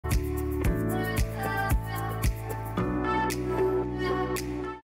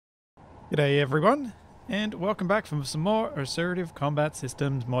G'day everyone, and welcome back for some more Assertive Combat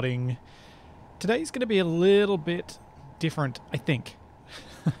Systems modding. Today's going to be a little bit different, I think.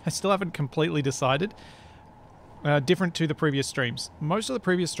 I still haven't completely decided. Different to the previous streams. Most of the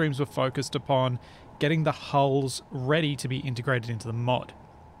previous streams were focused upon getting the hulls ready to be integrated into the mod.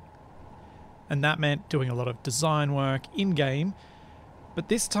 And that meant doing a lot of design work in-game, but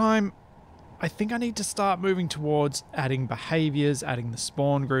this time I think I need to start moving towards adding behaviours, adding the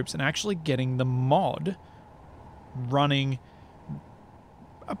spawn groups, and actually getting the mod running,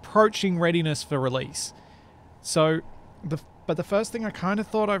 approaching readiness for release. So, but the first thing I kind of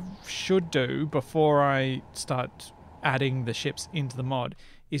thought I should do before I start adding the ships into the mod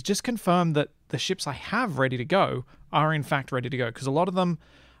is just confirm that the ships I have ready to go are in fact ready to go, because a lot of them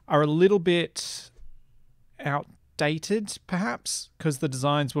are a little bit outdated, perhaps, because the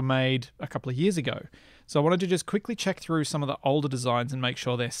designs were made a couple of years ago. So I wanted to just quickly check through some of the older designs and make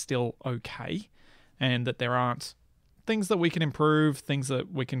sure they're still okay, and that there aren't things that we can improve, things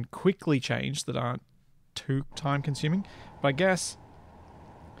that we can quickly change that aren't too time consuming. But I guess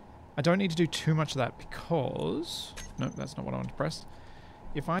I don't need to do too much of that because... Nope, that's not what I want to press.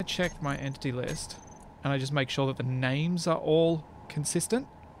 If I check my entity list and I just make sure that the names are all consistent,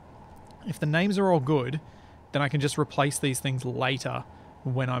 if the names are all good, then I can just replace these things later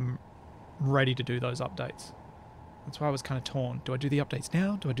when I'm ready to do those updates. That's why I was kind of torn. Do I do the updates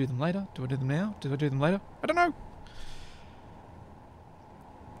now? Do I do them later? Do I do them now? Do I do them later? I don't know.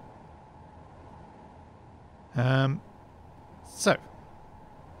 So,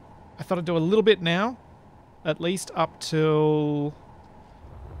 I thought I'd do a little bit now, at least up till...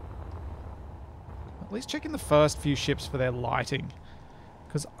 At least checking the first few ships for their lighting.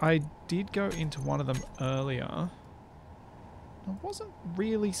 Because I did go into one of them earlier. I wasn't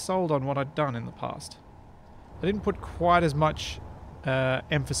really sold on what I'd done in the past. I didn't put quite as much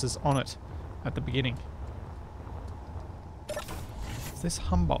emphasis on it at the beginning. Is this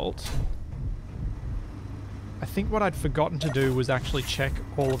Humboldt? I think what I'd forgotten to do was actually check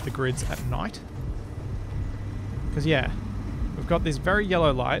all of the grids at night. Because yeah, we've got this very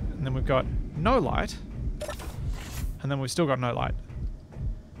yellow light, and then we've got no light, and then we've still got no light.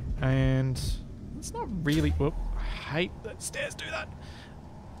 And it's not really... Whoop, I hate that stairs do that.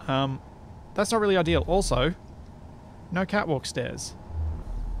 That's not really ideal. Also, no catwalk stairs.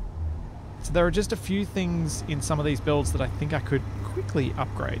 So there are just a few things in some of these builds that I think I could quickly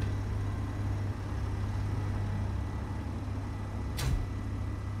upgrade.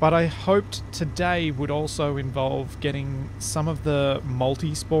 But I hoped today would also involve getting some of the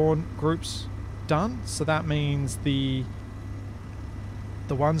multi-spawn groups done. So that means the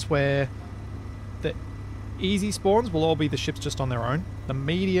ones where the easy spawns will all be the ships just on their own. The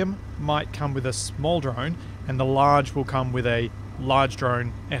medium might come with a small drone, and the large will come with a large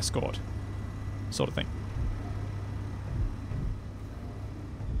drone escort, sort of thing.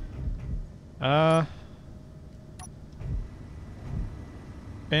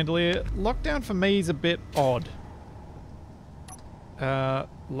 Bandolier, lockdown for me is a bit odd.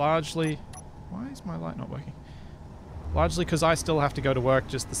 Largely... Why is my light not working? Largely because I still have to go to work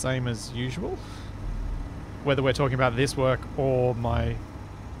just the same as usual. Whether we're talking about this work or my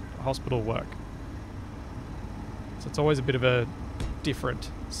hospital work. So it's always a bit of a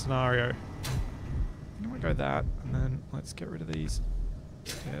different scenario. I'm going to go that, and then let's get rid of these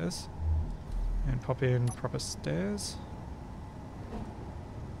stairs. And pop in proper stairs.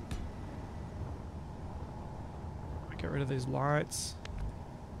 Get rid of these lights.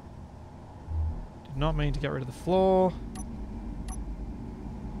 Did not mean to get rid of the floor.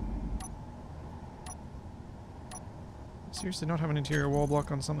 Seriously, not have an interior wall block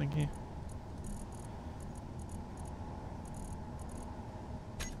on something here.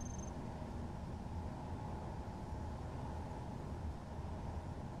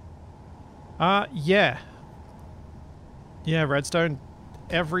 Yeah. Yeah, Redstone.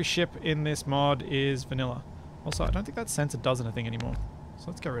 Every ship in this mod is vanilla. Also, I don't think that sensor does anything anymore, so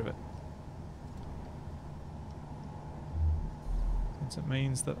let's get rid of it. Since it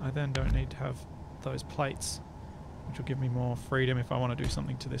means that I then don't need to have those plates, which will give me more freedom if I want to do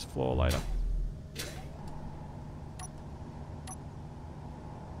something to this floor later.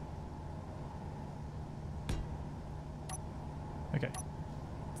 Okay,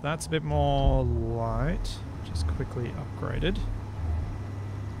 so that's a bit more light, just quickly upgraded.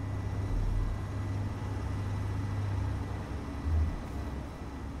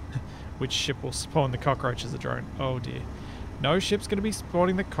 Which ship will spawn the cockroach as a drone? Oh dear. No ship's going to be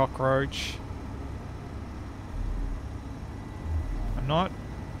spawning the cockroach.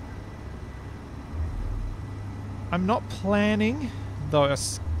 I'm not planning though I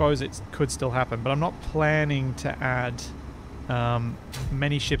suppose it could still happen, but I'm not planning to add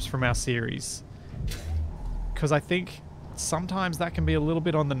many ships from our series, because I think sometimes that can be a little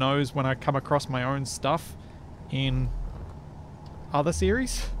bit on the nose when I come across my own stuff in other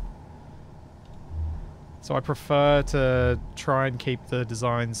series. So I prefer to try and keep the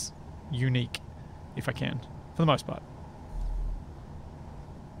designs unique if I can, for the most part.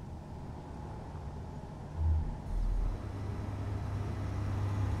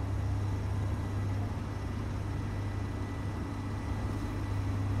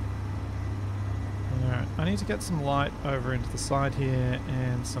 Alright, I need to get some light over into the side here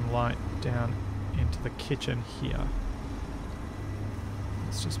and some light down into the kitchen here.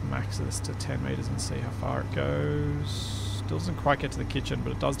 Let's just max this to 10 meters and see how far it goes. Still doesn't quite get to the kitchen,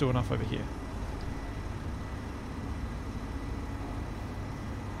 but it does do enough over here.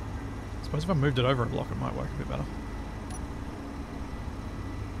 I suppose if I moved it over a block, it might work a bit better.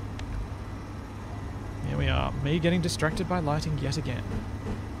 Here we are, me getting distracted by lighting yet again.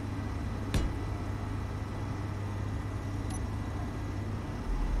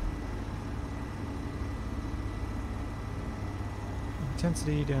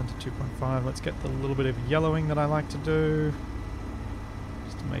 Intensity down to 2.5. Let's get the little bit of yellowing that I like to do,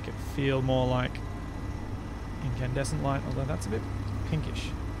 just to make it feel more like incandescent light, although that's a bit pinkish.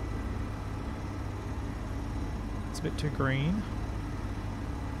 It's a bit too green.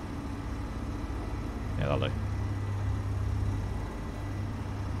 Yeah, that'll do.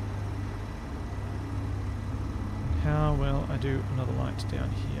 And how will I do another light down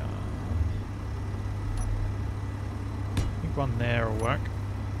here? I think one there will work.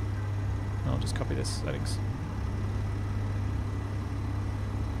 I'll just copy this settings.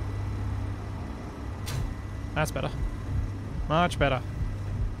 That's better. Much better.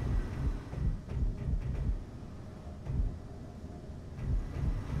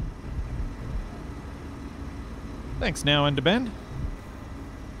 Thanks now, Enderben.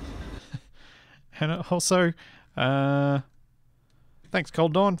 And also, thanks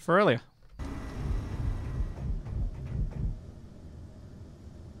Cold Dawn for earlier.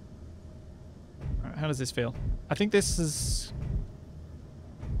 How does this feel? I think this is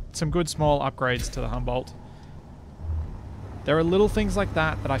some good small upgrades to the Humboldt. There are little things like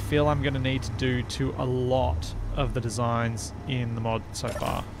that that I feel I'm going to need to do to a lot of the designs in the mod so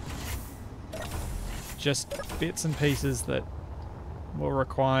far. Just bits and pieces that will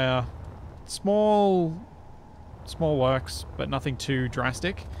require small works, but nothing too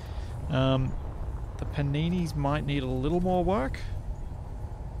drastic. The paninis might need a little more work.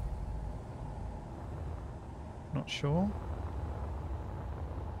 Not sure.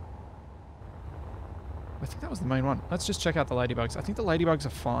 I think that was the main one. Let's just check out the ladybugs. I think the ladybugs are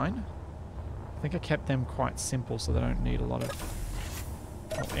fine. I think I kept them quite simple so they don't need a lot of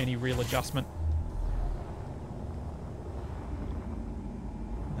or any real adjustment.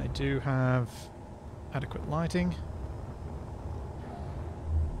 They do have adequate lighting.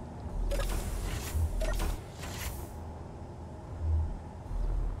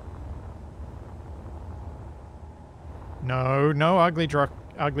 No, no ugly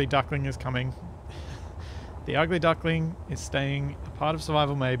duckling is coming. The ugly duckling is staying a part of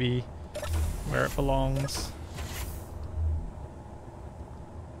survival maybe where it belongs.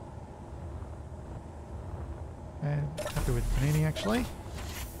 And happy with Panini actually.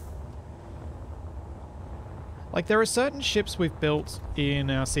 Like there are certain ships we've built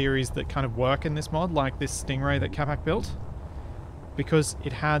in our series that kind of work in this mod, like this Stingray that Capac built, because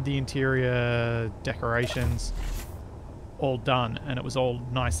it had the interior decorations all done and it was all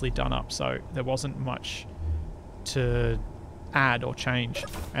nicely done up, so there wasn't much to add or change,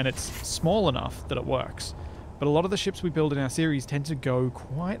 and it's small enough that it works. But a lot of the ships we build in our series tend to go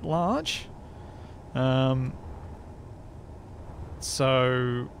quite large,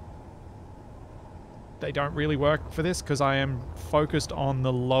 so they don't really work for this because I am focused on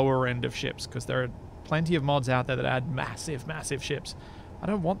the lower end of ships, because there are plenty of mods out there that add massive ships. I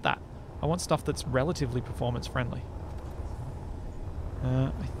don't want that. I want stuff that's relatively performance friendly.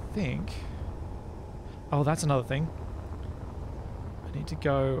 I think... Oh, that's another thing. I need to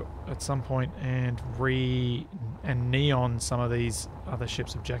go at some point and neon some of these other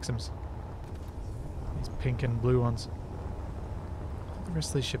ships of Jexam's. These pink and blue ones. The rest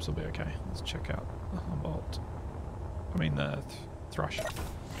of these ships will be okay. Let's check out the Humboldt. I mean the Thrush. Yeah,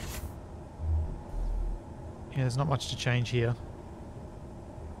 there's not much to change here.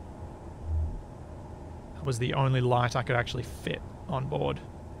 That was the only light I could actually fit on board.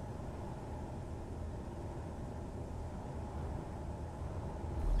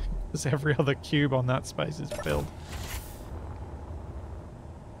 Because every other cube on that space is filled.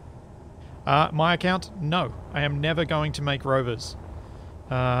 My account? No. I am never going to make rovers.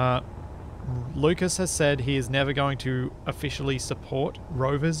 Lucas has said he is never going to officially support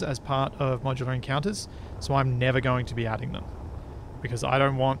rovers as part of modular encounters, so I'm never going to be adding them. Because I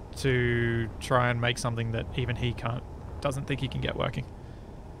don't want to try and make something that even he doesn't think he can get working.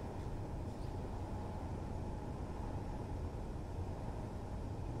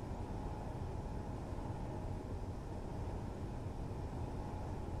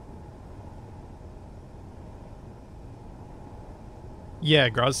 Yeah,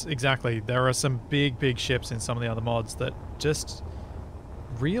 Gruz, exactly. There are some big ships in some of the other mods that just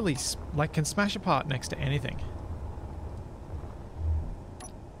really, like, can smash apart next to anything.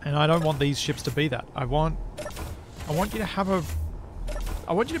 And I don't want these ships to be that. I want you to have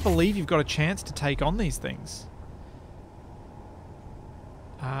I want you to believe you've got a chance to take on these things.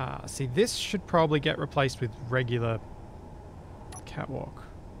 See, this should probably get replaced with regular catwalk.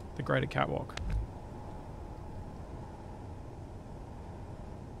 The greater catwalk.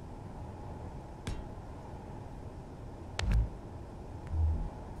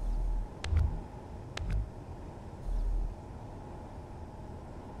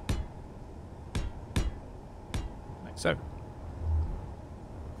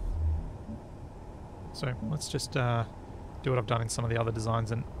 So let's just do what I've done in some of the other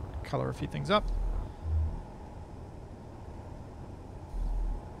designs and color a few things up.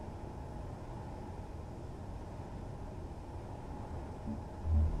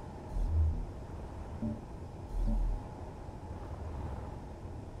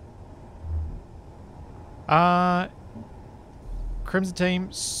 Crimson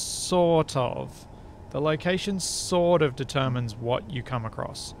Team, sort of. The location sort of determines what you come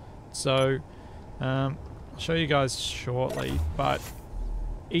across. So, I'll show you guys shortly, but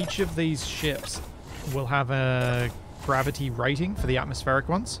each of these ships will have a gravity rating for the atmospheric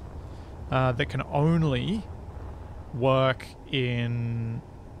ones that can only work in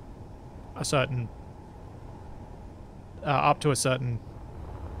a certain... up to a certain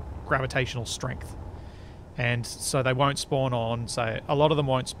gravitational strength. And so they won't spawn on, say, a lot of them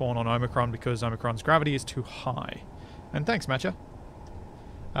won't spawn on Omicron because Omicron's gravity is too high. And thanks, Matcha.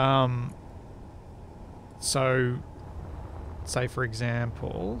 So, say for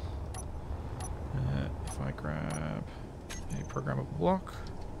example, if I grab a programmable block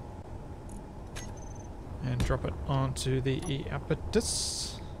and drop it onto the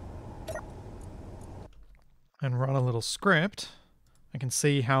Iapetus and run a little script, I can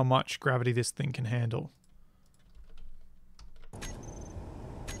see how much gravity this thing can handle.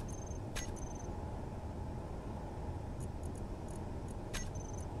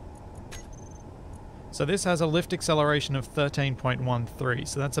 So this has a lift acceleration of 13.13,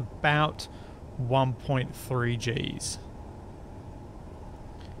 so that's about 1.3 Gs.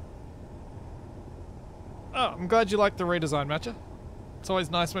 Oh, I'm glad you like the redesign, Matcha. It's always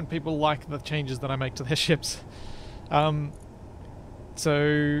nice when people like the changes that I make to their ships.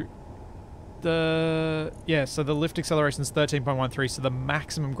 So the lift acceleration is 13.13, so the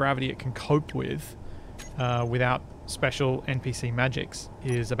maximum gravity it can cope with without special NPC magics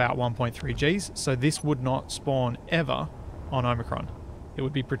is about 1.3 Gs, so this would not spawn ever on Omicron. It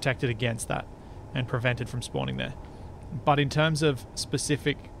would be protected against that and prevented from spawning there. But in terms of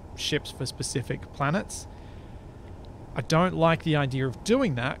specific ships for specific planets, I don't like the idea of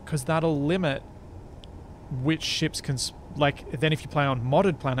doing that because that'll limit which ships can... Like, then if you play on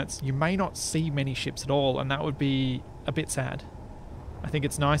modded planets, you may not see many ships at all, and that would be a bit sad. I think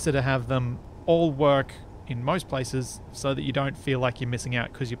it's nicer to have them all work in most places so that you don't feel like you're missing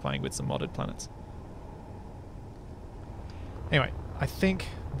out because you're playing with some modded planets. Anyway, I think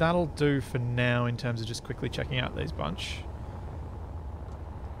that'll do for now in terms of just quickly checking out these bunch.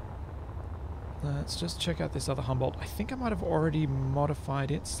 Let's just check out this other Humboldt. I think I might have already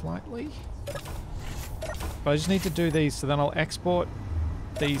modified it slightly. But I just need to do these, so then I'll export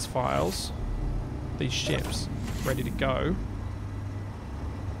these files, these ships, ready to go.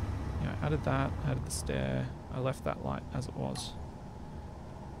 Yeah, I added that, added the stair. I left that light as it was.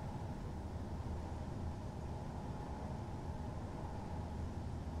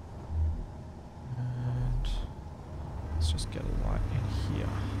 And let's just get a light in here.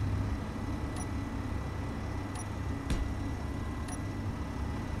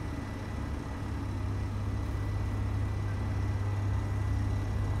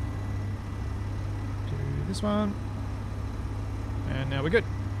 This one, and now we're good.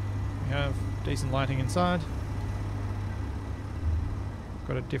 We have decent lighting inside.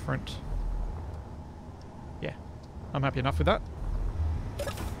 Got a different... Yeah, I'm happy enough with that.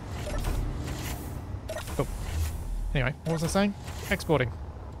 Cool. Anyway, what was I saying? Exporting.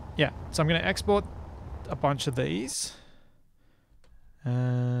 Yeah, so I'm going to export a bunch of these.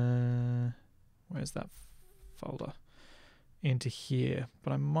 Where's that folder? Into here.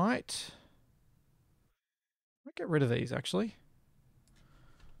 But I might get rid of these, actually.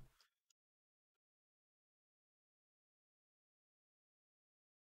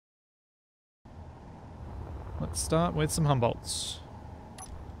 Let's start with some Humboldts.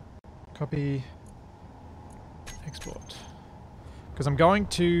 Copy. Export. Because I'm going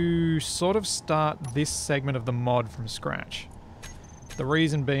to sort of start this segment of the mod from scratch. The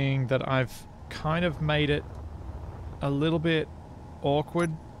reason being that I've kind of made it a little bit awkward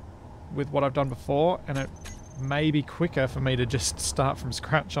with what I've done before, and it may be quicker for me to just start from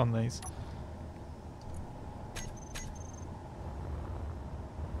scratch on these.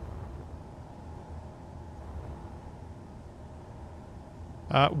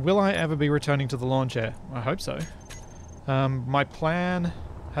 Will I ever be returning to the lawn chair? I hope so. My plan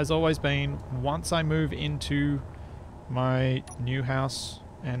has always been, once I move into my new house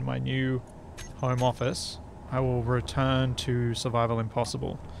and my new home office, I will return to Survival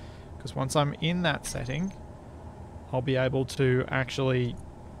Impossible. Because once I'm in that setting, I'll be able to actually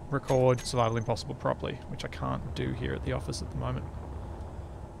record Survival Impossible properly, which I can't do here at the office at the moment.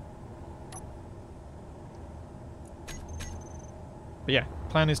 But yeah,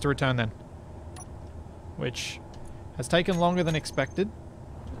 plan is to return then. Which has taken longer than expected,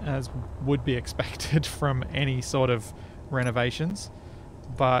 as would be expected from any sort of renovations.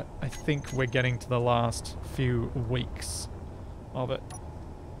 But I think we're getting to the last few weeks of it.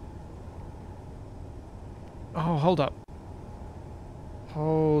 Oh, hold up.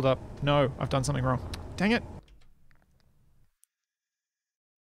 Hold up. No, I've done something wrong. Dang it.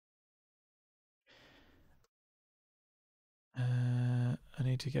 I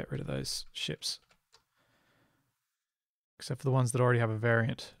need to get rid of those ships. Except for the ones that already have a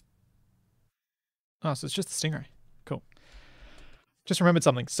variant. Oh, so it's just the Stingray. Cool. Just remembered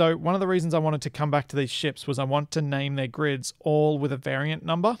something. So one of the reasons I wanted to come back to these ships was I want to name their grids all with a variant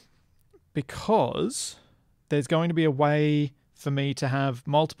number, because there's going to be a way for me to have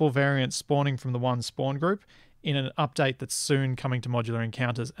multiple variants spawning from the one spawn group in an update that's soon coming to modular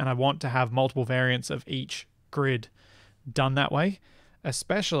encounters, and I want to have multiple variants of each grid done that way,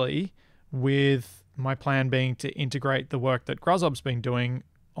 especially with my plan being to integrate the work that Gruzob's been doing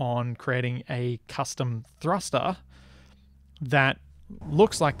on creating a custom thruster that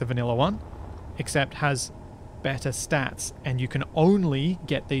looks like the vanilla one, except has better stats, and you can only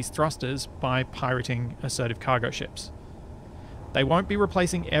get these thrusters by pirating assertive cargo ships. They won't be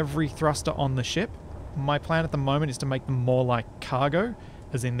replacing every thruster on the ship. My plan at the moment is to make them more like cargo,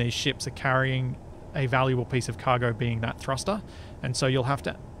 as in these ships are carrying a valuable piece of cargo being that thruster, and so you'll have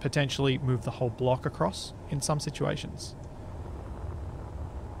to potentially move the whole block across in some situations.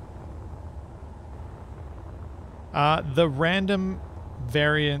 The random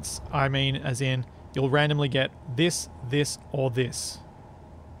variants, I mean as in you'll randomly get this, this, or this,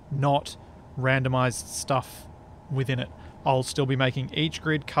 not randomized stuff within it. I'll still be making each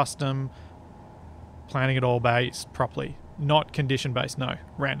grid custom, planning it all based properly, not condition based, no,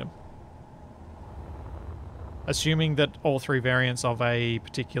 random. Assuming that all three variants of a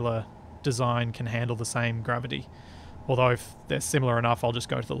particular design can handle the same gravity. Although if they're similar enough, I'll just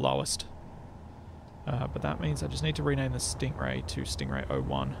go to the lowest. But that means I just need to rename the Stingray to Stingray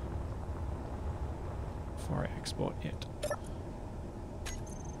 01 before I export it.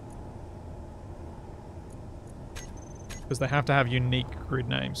 Because they have to have unique grid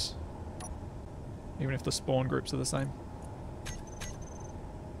names, even if the spawn groups are the same.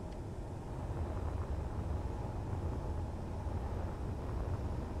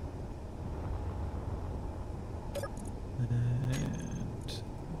 And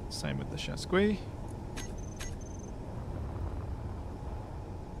same with the Chasqui.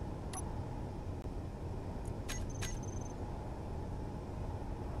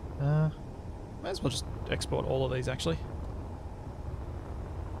 Might as well just export all of these, actually.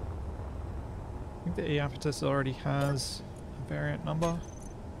 I think the Eapetus already has a variant number.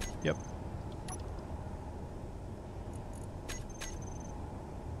 Yep.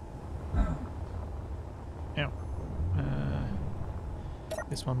 Ow.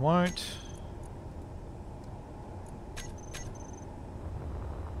 This one won't.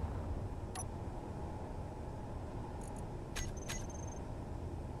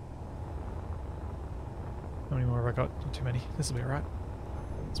 How many more have I got? Not too many. This will be alright.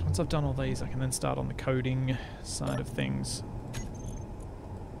 So once I've done all these, I can then start on the coding side of things.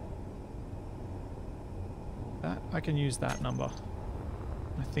 That, I can use that number.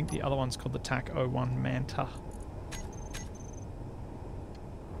 I think the other one's called the TAC 01 Manta.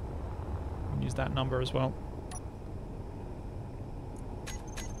 use that number as well.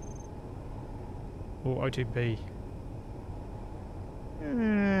 Or OTB.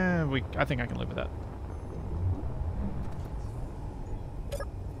 I think I can live with that.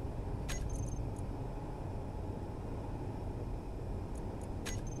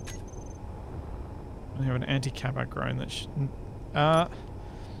 I have an anti-cab grown that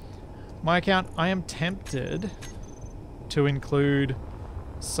my account, I am tempted to include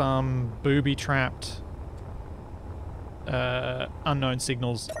some booby-trapped unknown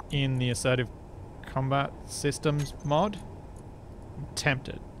signals in the Assertive Combat Systems mod. I'm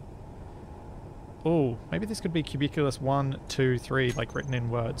tempted. Oh, maybe this could be cubiculus 1, 2, 3, like written in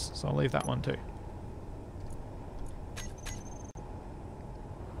words, so I'll leave that one too.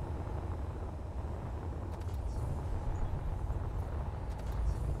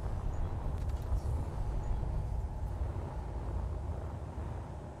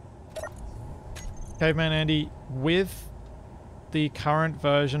 Caveman Andy, with the current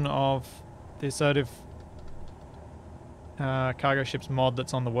version of the Assertive cargo ships mod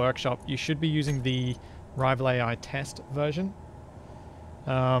that's on the workshop, you should be using the Rival AI test version.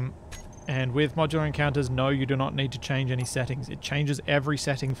 And with modular encounters, no, you do not need to change any settings. It changes every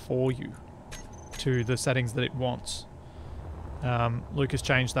setting for you to the settings that it wants. Lucas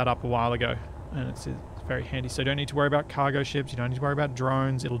changed that up a while ago, and it's very handy. So you don't need to worry about cargo ships, you don't need to worry about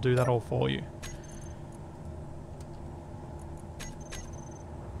drones, it'll do that all for you.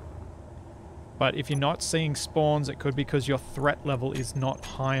 But if you're not seeing spawns, it could be because your threat level is not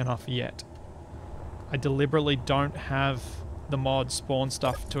high enough yet. I deliberately don't have the mod spawn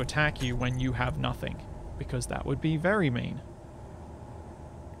stuff to attack you when you have nothing, because that would be very mean.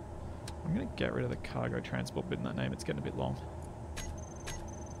 I'm going to get rid of the cargo transport bit in that name, it's getting a bit long.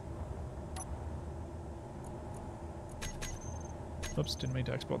 Oops, didn't mean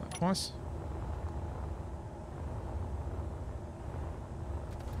to export that twice.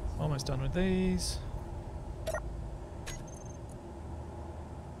 Almost done with these.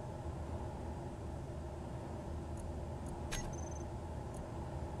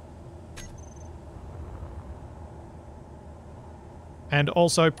 And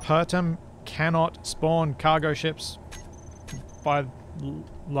also, Pertum cannot spawn cargo ships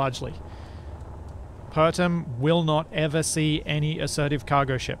largely. Pertum will not ever see any assertive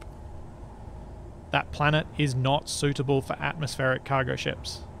cargo ship. That planet is not suitable for atmospheric cargo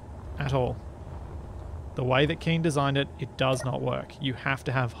ships. At all. The way that Keen designed it, it does not work. You have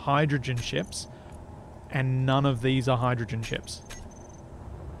to have hydrogen ships, and none of these are hydrogen ships.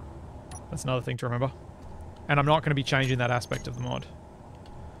 That's another thing to remember. And I'm not going to be changing that aspect of the mod.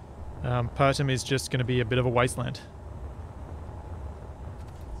 Pertum is just going to be a bit of a wasteland.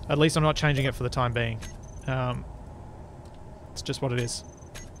 At least I'm not changing it for the time being. It's just what it is.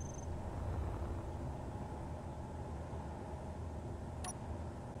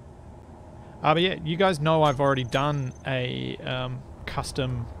 But yeah, you guys know I've already done a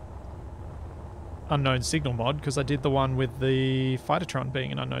custom unknown signal mod, because I did the one with the Fightertron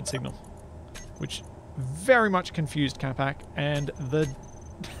being an unknown signal, which very much confused Capac, and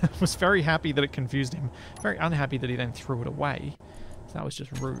was very happy that it confused him. Very unhappy that he then threw it away. So that was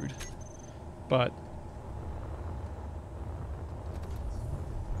just rude. But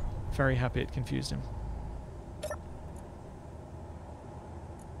very happy it confused him.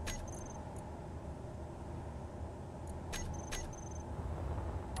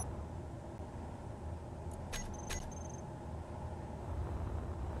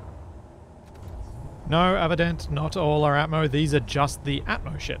 No, Avident, not all are Atmo. These are just the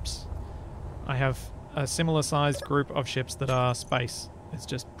Atmo ships. I have a similar sized group of ships that are space. It's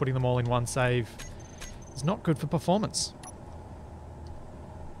just putting them all in one save. It's not good for performance.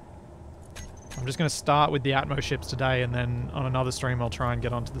 I'm just going to start with the Atmo ships today, and then on another stream I'll try and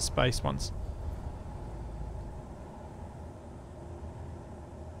get onto the space ones.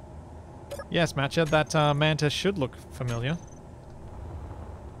 Yes, Matcha, that Manta should look familiar.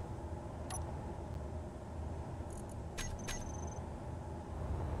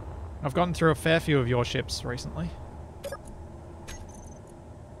 I've gotten through a fair few of your ships recently.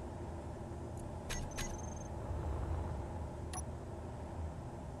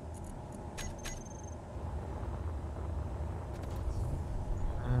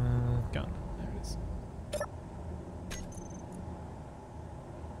 Gun. There it is.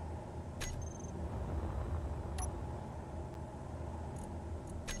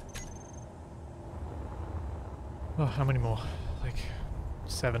 Oh, how many more? Like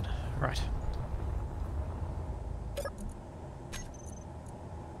 7. Right.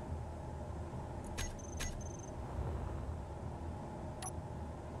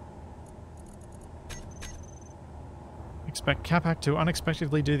 Expect Capac to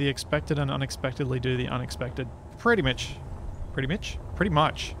unexpectedly do the expected and unexpectedly do the unexpected. Pretty much. Pretty much? Pretty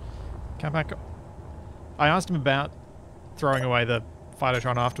much. Capac... I asked him about throwing away the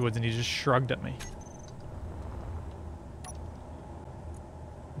Phytotron afterwards and he just shrugged at me.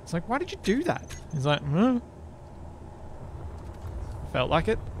 It's like, why did you do that? He's like, felt like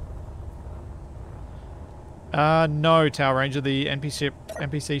it. No, Tower Ranger, the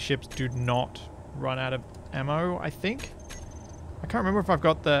NPC ships do not run out of ammo, I think. I can't remember if I've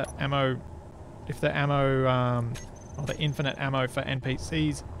got the ammo, if the ammo, or the infinite ammo for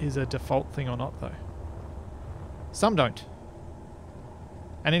NPCs is a default thing or not, though. Some don't.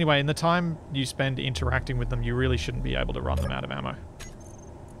 And anyway, in the time you spend interacting with them, you really shouldn't be able to run them out of ammo.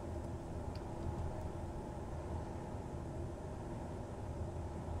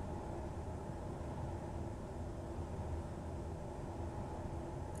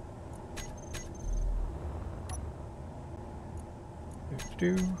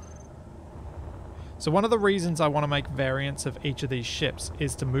 So one of the reasons I want to make variants of each of these ships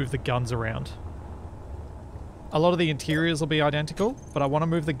is to move the guns around. A lot of the interiors will be identical, but I want to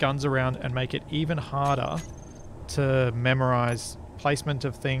move the guns around and make it even harder to memorize placement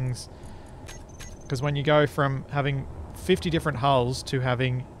of things. Because when you go from having 50 different hulls to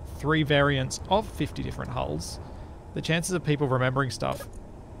having 3 variants of 50 different hulls, the chances of people remembering stuff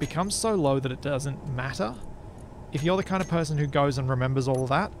becomes so low that it doesn't matter. If you're the kind of person who goes and remembers all of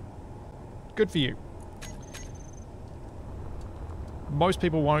that, good for you. Most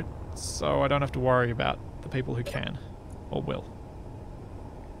people won't, so I don't have to worry about the people who can or will.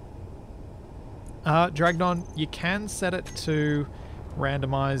 Dragnon, you can set it to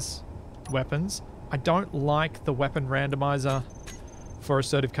randomize weapons. I don't like the weapon randomizer for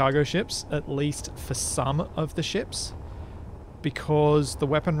assertive cargo ships, at least for some of the ships, because the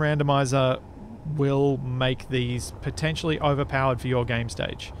weapon randomizer will make these potentially overpowered for your game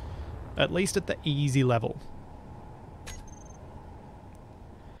stage, at least at the easy level.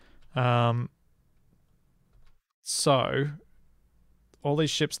 So all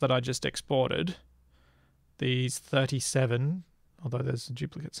these ships that I just exported, these 37, although there's a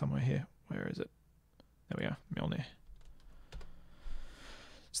duplicate somewhere here. Where is it? There we are, Mjolnir.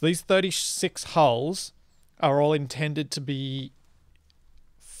 So these 36 hulls are all intended to be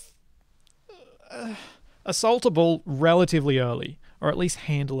assaultable relatively early, or at least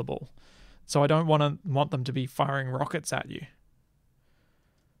handleable. So I don't want them to be firing rockets at you,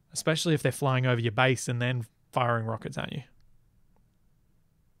 especially if they're flying over your base and then firing rockets at you.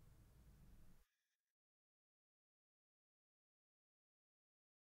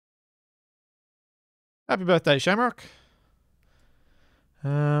 Happy birthday, Shamrock.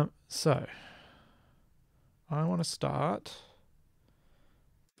 So I want to start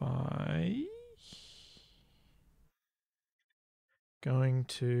by going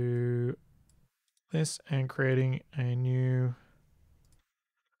to this and creating a new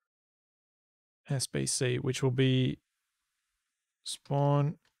SBC, which will be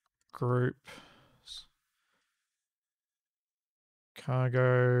spawn group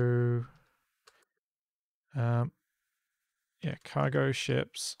cargo, cargo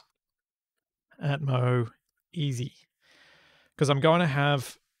ships Atmo easy, because I'm going to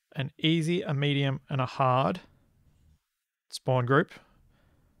have an easy, a medium, and a hard spawn group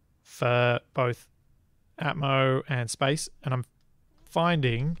for both Atmo and space, and I'm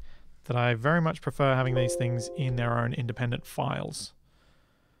finding that I very much prefer having these things in their own independent files.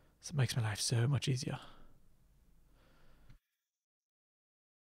 So it makes my life so much easier.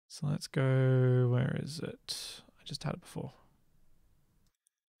 So let's go, where is it? I just had it before.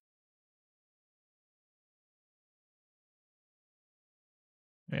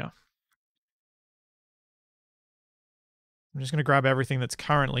 Yeah. I'm just going to grab everything that's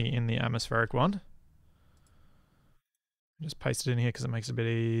currently in the atmospheric one. Just paste it in here because it makes it a bit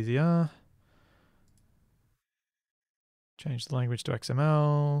easier. Change the language to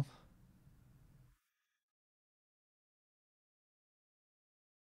XML.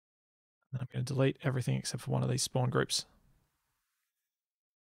 And I'm going to delete everything except for one of these spawn groups.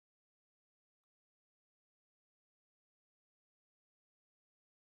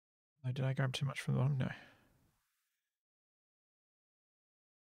 Oh, did I grab too much from the bottom? No.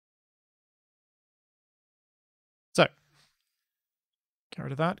 So, get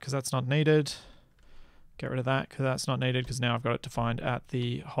rid of that because that's not needed. Get rid of that because that's not needed because now I've got it defined at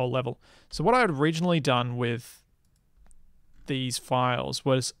the whole level. So what I had originally done with these files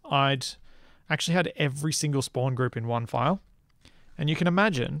was I'd actually had every single spawn group in one file. And you can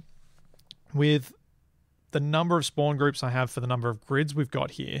imagine with the number of spawn groups I have for the number of grids we've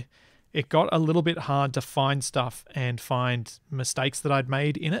got here, it got a little bit hard to find stuff and find mistakes that I'd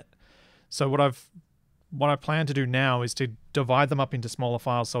made in it. So what I plan to do now is to divide them up into smaller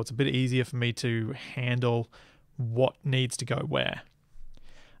files so it's a bit easier for me to handle what needs to go where.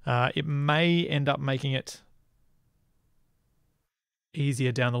 It may end up making it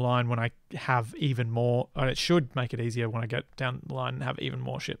easier down the line when I have even more, or it should make it easier when I get down the line and have even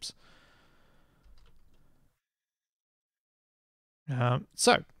more ships.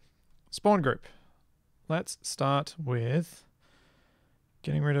 So, spawn group. Let's start with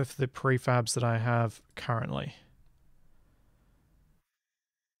getting rid of the prefabs that I have currently,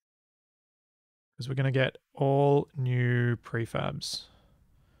 because we're going to get all new prefabs.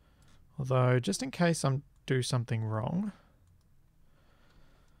 Although, just in case I do something wrong,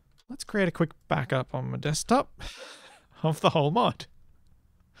 let's create a quick backup on my desktop of the whole mod.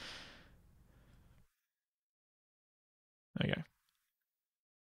 There you go.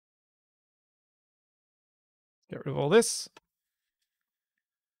 Get rid of all this.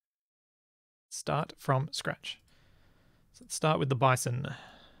 Start from scratch. So let's start with the bison.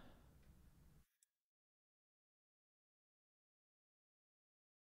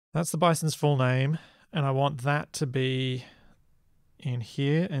 That's the bison's full name, and I want that to be in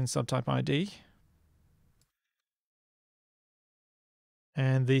here in subtype ID.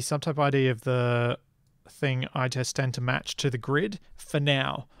 And the subtype ID of the thing I just tend to match to the grid for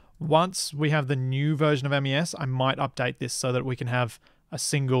now. Once we have the new version of MES, I might update this so that we can have a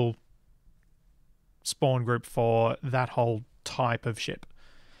single spawn group for that whole type of ship.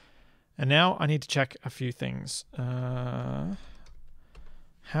 And now I need to check a few things.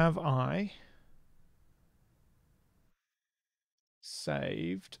 Have I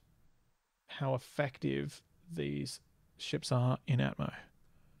saved how effective these ships are in Atmo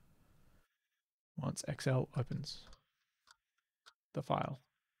once Excel opens the file?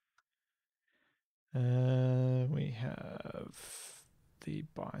 We have the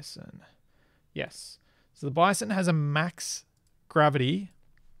bison. Yes. So the bison has a max gravity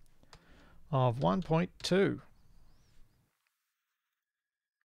of 1.2.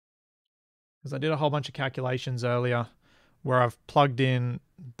 Because I did a whole bunch of calculations earlier where I've plugged in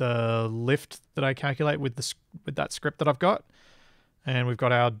the lift that I calculate with that script that I've got. And we've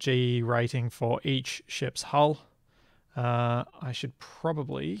got our G rating for each ship's hull. I should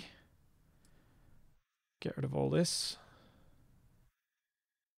probably get rid of all this.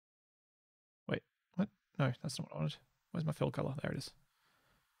 Wait, what? No, that's not what I wanted. Where's my fill color? There it is.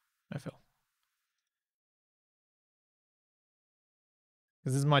 No fill.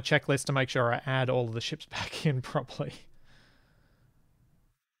 Because this is my checklist to make sure I add all of the ships back in properly.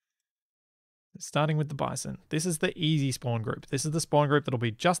 Starting with the bison. This is the easy spawn group. This is the spawn group that'll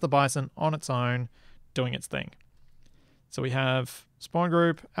be just the bison on its own, doing its thing. So we have spawn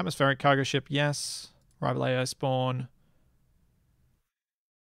group, atmospheric cargo ship, yes. Rival AO spawn.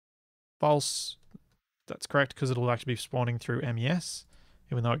 False. That's correct because it'll actually be spawning through MES,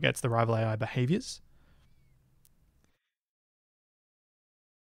 even though it gets the rival AI behaviors.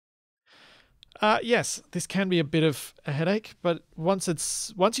 Yes, this can be a bit of a headache, but once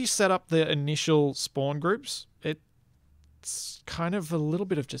you set up the initial spawn groups, it's kind of a little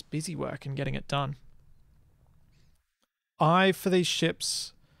bit of just busy work and getting it done. I, for these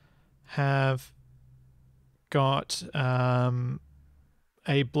ships, have got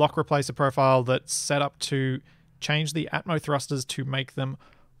a block replacer profile that's set up to change the Atmo thrusters to make them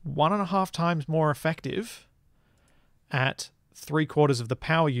 1.5 times more effective at 3/4 of the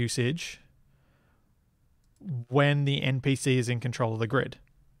power usage when the NPC is in control of the grid.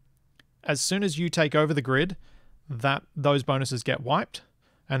 As soon as you take over the grid, those bonuses get wiped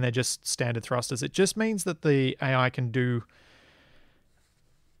and they're just standard thrusters. It just means that the AI can do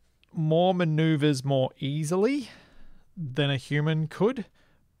more maneuvers more easily than a human could,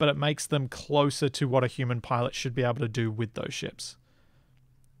 but it makes them closer to what a human pilot should be able to do with those ships.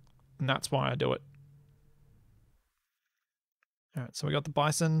 And that's why I do it. All right, so we got the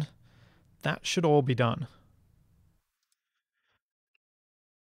bison. That should all be done.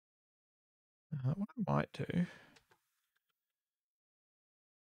 What I might do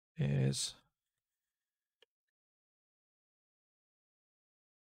is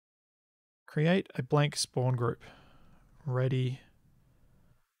create a blank spawn group ready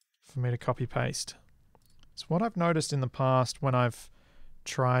for me to copy paste. So what I've noticed in the past when I've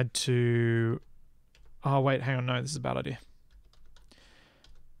tried to... Oh, wait, hang on. No, this is a bad idea.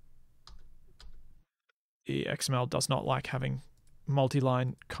 The XML does not like having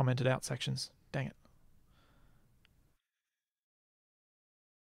multi-line commented out sections. Dang it.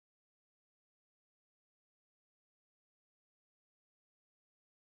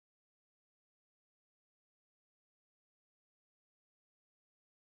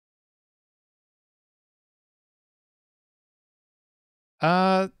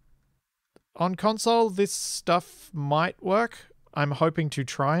 Uh, on console, this stuff might work. I'm hoping to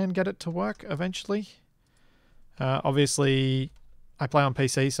try and get it to work eventually. Obviously, I play on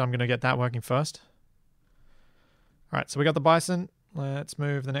PC, so I'm going to get that working first. All right, so we got the Bison. Let's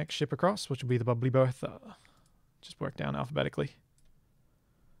move the next ship across, which will be the Bubbly Bertha. Just work down alphabetically.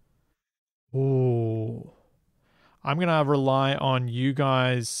 Ooh. I'm going to rely on you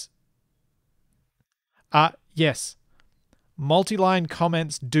guys. Yes. Multi-line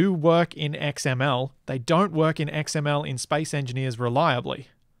comments do work in XML. They don't work in XML in Space Engineers reliably.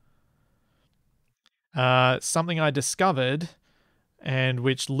 Something I discovered and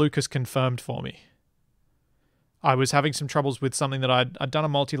which Lucas confirmed for me. I was having some troubles with something that I'd done a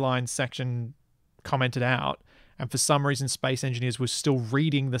multi-line section commented out, and for some reason Space Engineers was still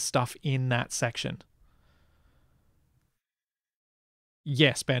reading the stuff in that section.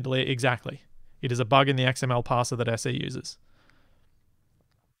 Yes, Bandolier, exactly. It is a bug in the XML parser that SE uses,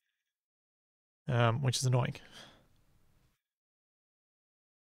 which is annoying.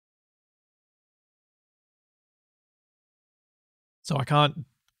 So I can't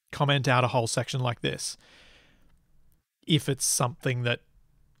comment out a whole section like this if it's something that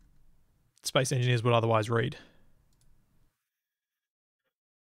Space Engineers would otherwise read.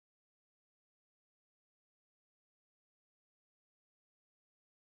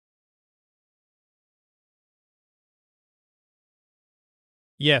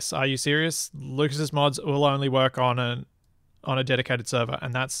 Yes, are you serious? Lucas's mods will only work on a dedicated server,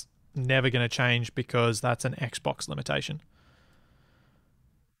 and that's never going to change because that's an Xbox limitation.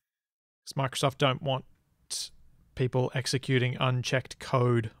 Because Microsoft don't want people executing unchecked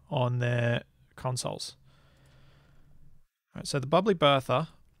code on their consoles. All right, so the Bubbly Bertha.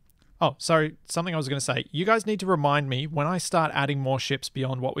 Oh, sorry, something I was going to say. You guys need to remind me when I start adding more ships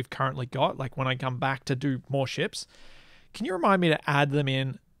beyond what we've currently got, like when I come back to do more ships, can you remind me to add them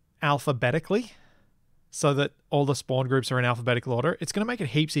in alphabetically so that all the spawn groups are in alphabetical order? It's going to make it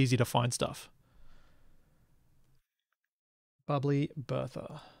heaps easy to find stuff. Bubbly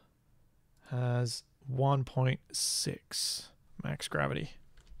Bertha has 1.6 max gravity.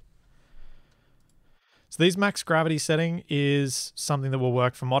 So these max gravity setting is something that will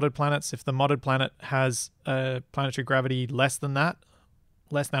work for modded planets. If the modded planet has a planetary gravity less than that,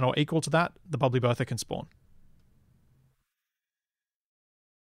 less than or equal to that, the Bubbly Bertha can spawn.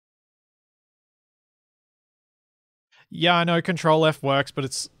 Yeah, I know Control F works, but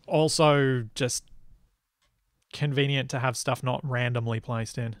it's also just convenient to have stuff not randomly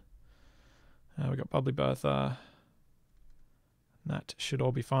placed in. We've got Bubbly Bertha. That should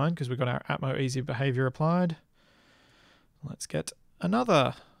all be fine because we've got our Atmo Easy Behavior applied. Let's get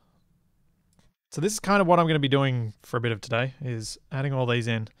another. So this is kind of what I'm going to be doing for a bit of today, is adding all these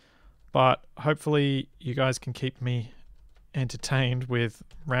in. But hopefully you guys can keep me entertained with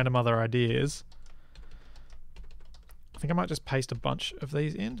random other ideas. I think I might just paste a bunch of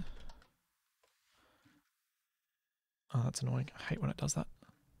these in. Oh, that's annoying. I hate when it does that.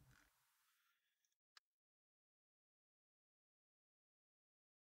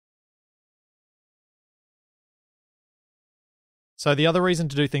 So the other reason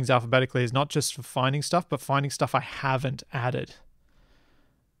to do things alphabetically is not just for finding stuff, but finding stuff I haven't added.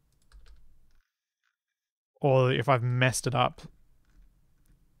 Or if I've messed it up.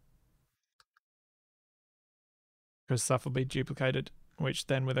 Because stuff will be duplicated, which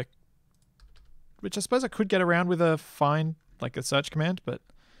then with a... Which I suppose I could get around with a find, like a search command, but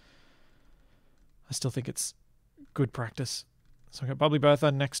I still think it's good practice. So I've got Bubbly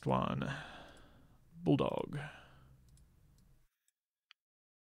Bertha, next one. Bulldog.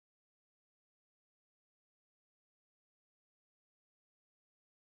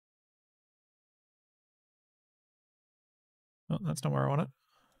 Oh, that's not where I want it.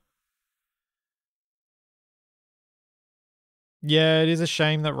 Yeah, it is a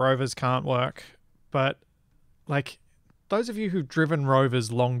shame that rovers can't work, but like those of you who've driven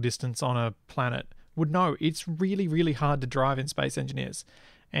rovers long distance on a planet would know it's really, really hard to drive in Space Engineers.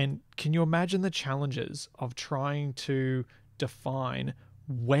 And can you imagine the challenges of trying to define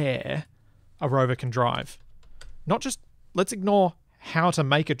where a rover can drive? Not just, let's ignore how to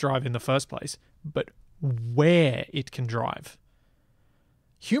make it drive in the first place, but where it can drive.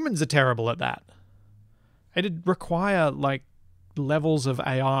 Humans are terrible at that. It'd require like levels of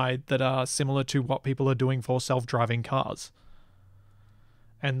AI that are similar to what people are doing for self-driving cars.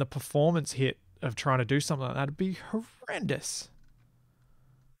 And the performance hit of trying to do something like that would be horrendous.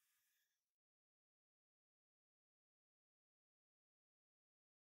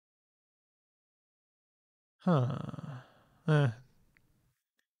 Huh. It's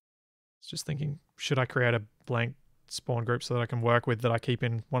just thinking, should I create a blank spawn group so that I can work with that I keep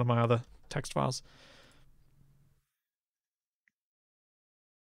in one of my other text files.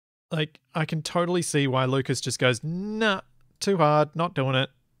 Like, I can totally see why Lucas just goes, nah, too hard, not doing it.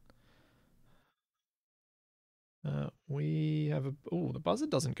 We have a... Oh, the buzzard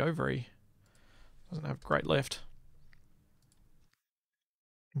doesn't go very... Doesn't have great lift.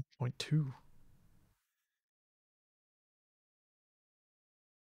 0.2.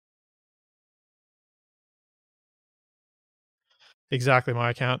 Exactly my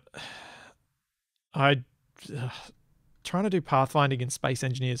account. I... trying to do pathfinding in Space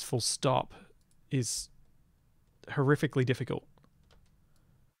Engineers full stop is horrifically difficult.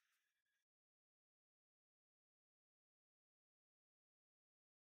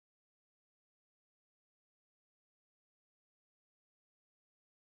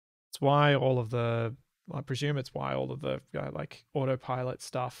 It's why all of the... I presume it's why all of the like autopilot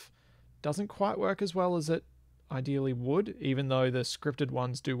stuff doesn't quite work as well as it ideally would, even though the scripted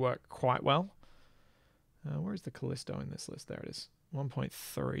ones do work quite well. Where is the Callisto in this list? There it is.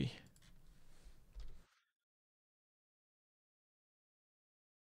 1.3.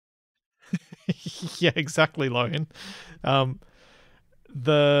 Yeah, exactly, Logan.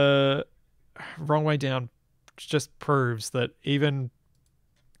 The wrong way down just proves that even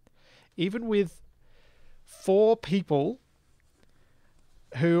with 4 people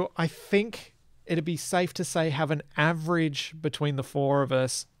who I think it'd be safe to say have an average between the 4 of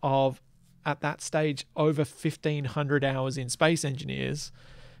us of at that stage over 1,500 hours in Space Engineers.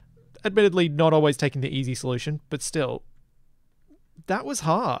 Admittedly, not always taking the easy solution, but still, that was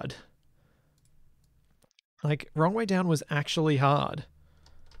hard. Like, Wrong Way Down was actually hard.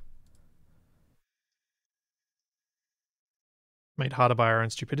 Made harder by our own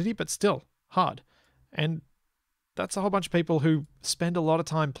stupidity, but still hard. And that's a whole bunch of people who spend a lot of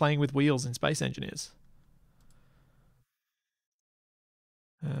time playing with wheels in Space Engineers.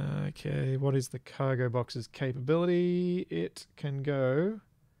 Okay, what is the cargo box's capability? It can go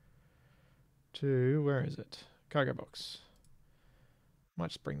to... Where is it? Cargo box. Might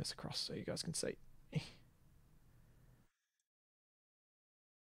just bring this across so you guys can see.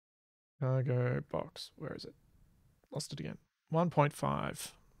 Cargo box. Where is it? Lost it again.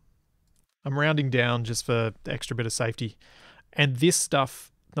 1.5. I'm rounding down just for the extra bit of safety. And this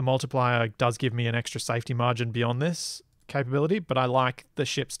stuff, the multiplier does give me an extra safety margin beyond this capability, but I like the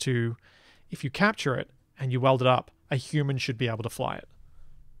ships to, if you capture it and you weld it up, a human should be able to fly it.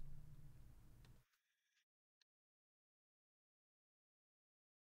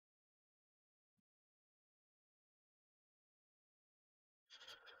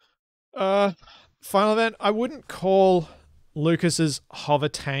 Uh, Final event, I wouldn't call Lucas's hover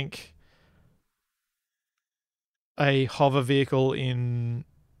tank a hover vehicle in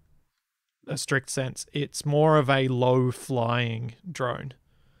a strict sense. It's more of a low flying drone.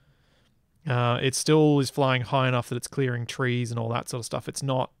 It still is flying high enough that it's clearing trees and all that sort of stuff. It's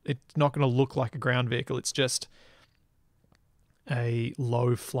not going to look like a ground vehicle. It's just a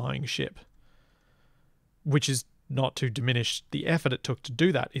low flying ship, which is not to diminish the effort it took to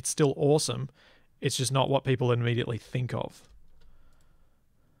do that. It's still awesome. It's just not what people immediately think of.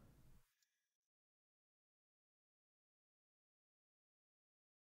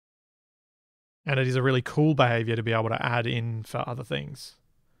 And it is a really cool behavior to be able to add in for other things.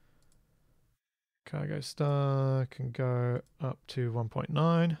 Cargo star can go up to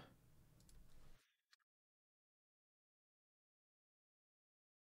 1.9.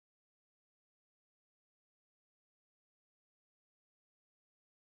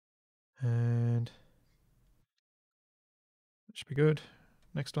 And that should be good.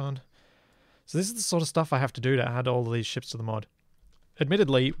 Next one. So this is the sort of stuff I have to do to add all of these ships to the mod.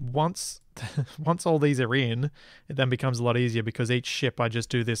 Admittedly, once once all these are in, it then becomes a lot easier because each ship I just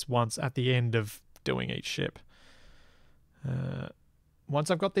do this once at the end of doing each ship.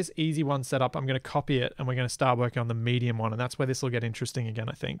 Once I've got this easy one set up, I'm going to copy it and we're going to start working on the medium one. And that's where this will get interesting again,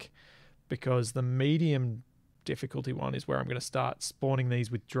 I think, because the medium difficulty one is where I'm going to start spawning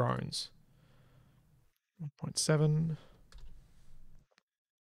these with drones. 1.7.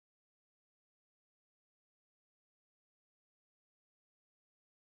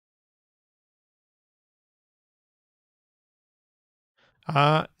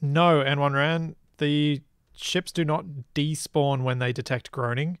 No, N1 Ran. The ships do not despawn when they detect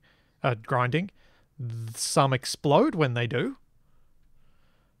grinding. Some explode when they do,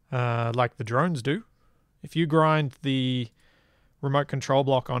 like the drones do. If you grind the remote control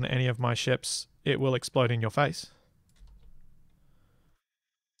block on any of my ships, it will explode in your face.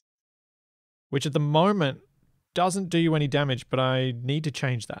 Which at the moment doesn't do you any damage, but I need to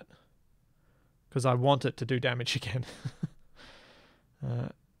change that. because I want it to do damage again.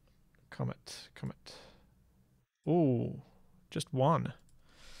 Comet. Ooh, just one.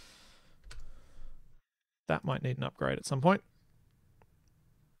 That might need an upgrade at some point.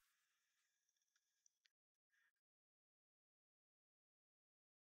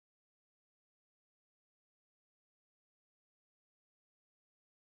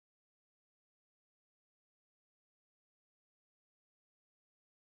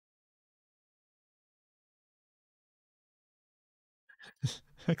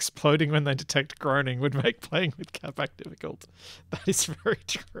 Exploding when they detect groaning would make playing with Capac difficult. That is very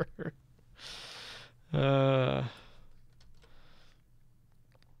true.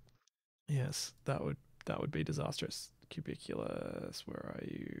 Yes, that would be disastrous. Cubiculus, where are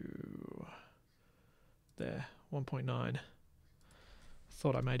you? There, 1.9.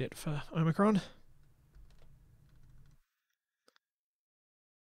 Thought I made it for Omicron.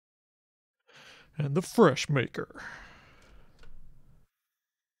 And the Fresh Maker.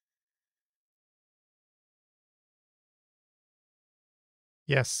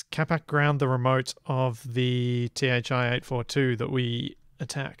 Yes, Capac ground the remote of the THI-842 that we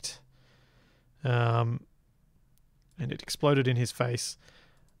attacked. And it exploded in his face.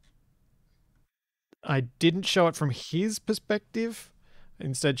 I didn't show it from his perspective,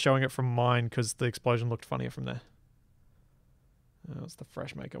 instead showing it from mine because the explosion looked funnier from there. That was the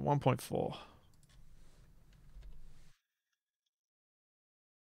Fresh Maker, 1.4.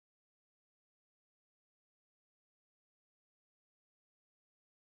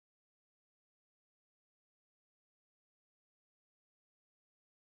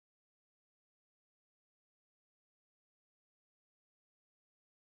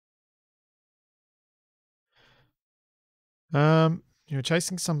 You're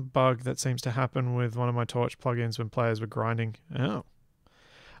chasing some bug that seems to happen with one of my Torch plugins when players were grinding. Oh.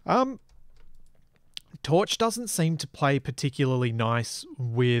 Torch doesn't seem to play particularly nice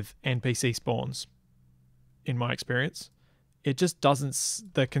with NPC spawns, in my experience. It just doesn't.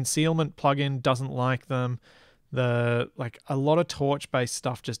 The concealment plugin doesn't like them. A lot of Torch based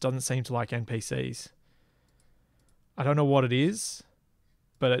stuff just doesn't seem to like NPCs. I don't know what it is,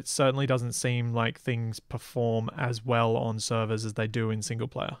 but it certainly doesn't seem like things perform as well on servers as they do in single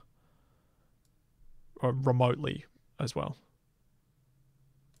player. Or remotely as well.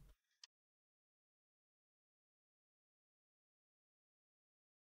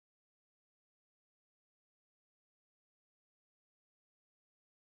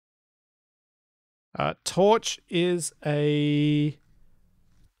 Torch is apart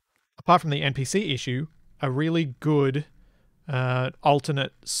from the NPC issue, a really good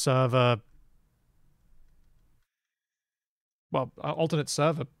alternate server. Well, alternate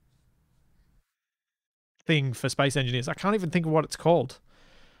server thing for space engineers. I can't even think of what it's called.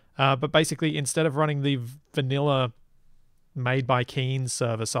 But basically, instead of running the vanilla made by Keen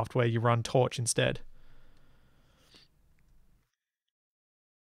server software, you run Torch instead.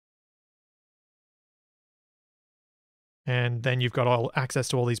 And then you've got all access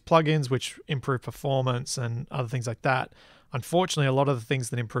to all these plugins which improve performance and other things like that. Unfortunately, a lot of the things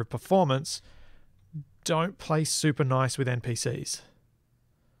that improve performance don't play super nice with NPCs,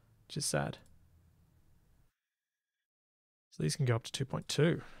 which is sad. So these can go up to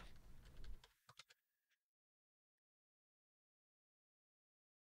 2.2.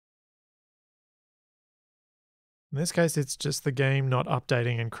 In this case, it's just the game not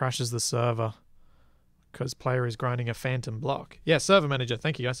updating and crashes the server because player is grinding a phantom block. Yeah, server manager.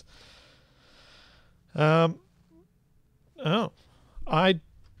 Thank you, guys. I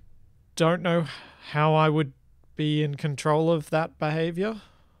don't know how I would be in control of that behavior.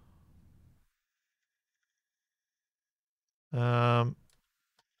 That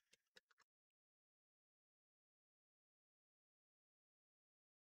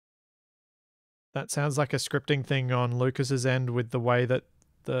sounds like a scripting thing on Lucas's end with the way that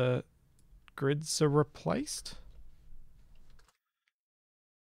the grids are replaced.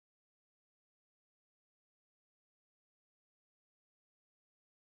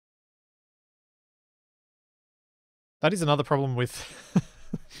 That is another problem with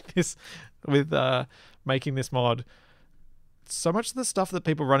this, with making this mod. So much of the stuff that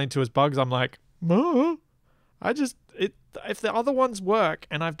people run into as bugs, I'm like, if the other ones work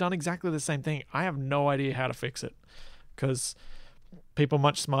and I've done exactly the same thing, I have no idea how to fix it because people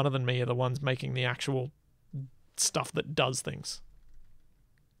much smarter than me are the ones making the actual stuff that does things.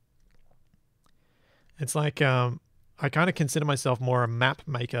 It's like I kind of consider myself more a map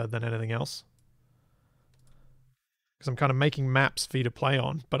maker than anything else because I'm kind of making maps for you to play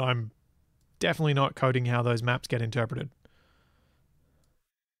on, but I'm definitely not coding how those maps get interpreted.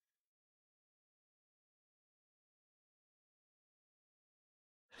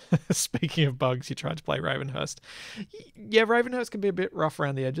 Speaking of bugs, you tried to play Ravenhurst. Yeah, Ravenhurst can be a bit rough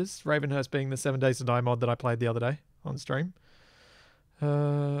around the edges. Ravenhurst being the 7 Days to Die mod that I played the other day on stream.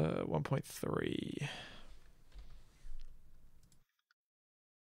 1.3.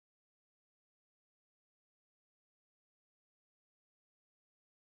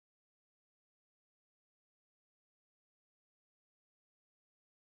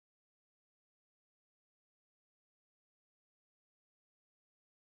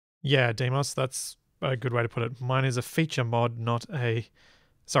 Yeah, Demos, that's a good way to put it. Mine is a feature mod, not a...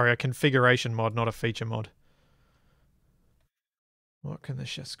 Sorry, a configuration mod, not a feature mod. What can the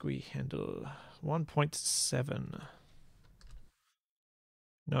Chasqui handle? 1.7.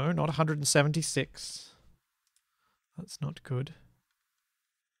 No, not 176. That's not good.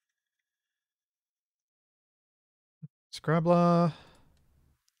 Scrabbler.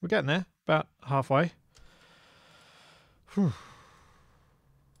 We're getting there. About halfway. Whew.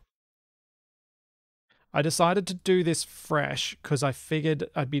 I decided to do this fresh because I figured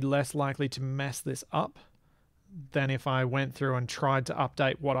I'd be less likely to mess this up than if I went through and tried to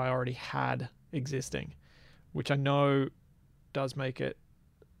update what I already had existing, which I know does make it...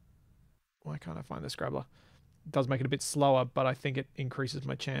 Why can't I find the Scrabbler? It does make it a bit slower, but I think it increases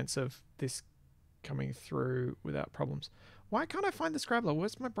my chance of this coming through without problems. Why can't I find the Scrabbler?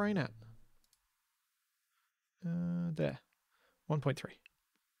 Where's my brain at? There. 1.3.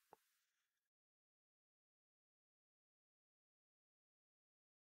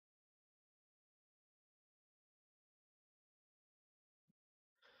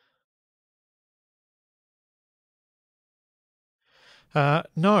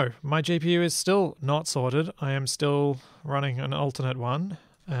 No, my GPU is still not sorted. I am still running an alternate one.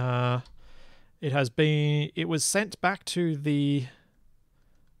 It was sent back to the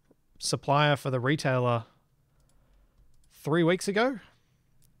supplier for the retailer 3 weeks ago,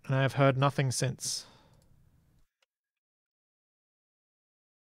 and I have heard nothing since.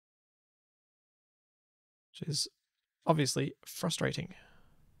 Which is obviously frustrating.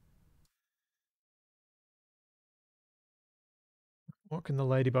 What can the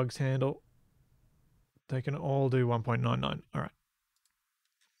ladybugs handle? They can all do 1.99. All right.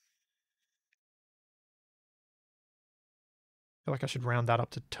 I feel like I should round that up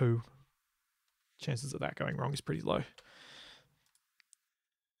to 2. Chances of that going wrong is pretty low.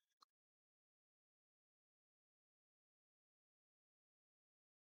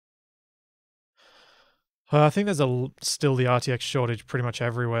 I think there's still the RTX shortage pretty much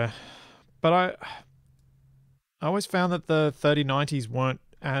everywhere. But I always found that the 3090s weren't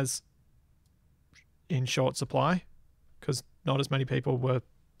as in short supply because not as many people were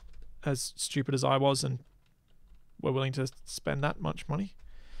as stupid as I was and were willing to spend that much money.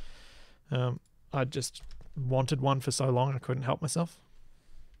 I just wanted one for so long I couldn't help myself.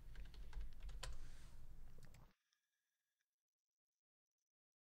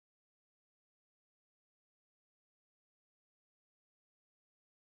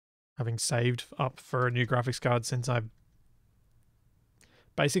 Having saved up for a new graphics card since I...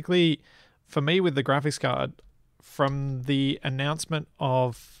 Basically, for me with the graphics card, from the announcement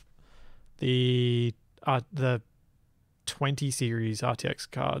of the 20 series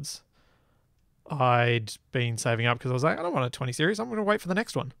RTX cards, I'd been saving up because I was like, I don't want a 20 series. I'm going to wait for the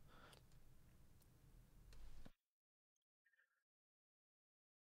next one.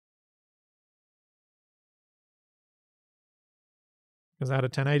 Because I had a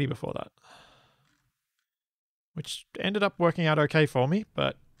 1080 before that, which ended up working out okay for me,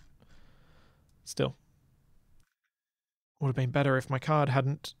 but still. Would have been better if my card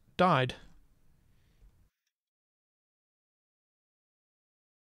hadn't died.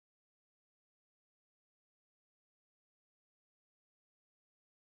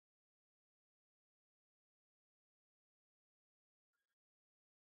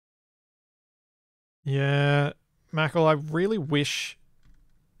 Yeah, Mackle, I really wish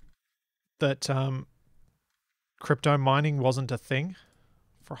that crypto mining wasn't a thing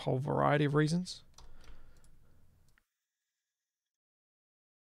for a whole variety of reasons.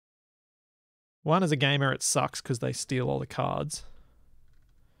 One, as a gamer, it sucks because they steal all the cards.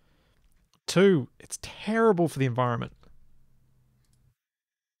 2, it's terrible for the environment.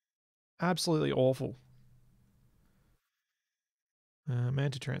 Absolutely awful.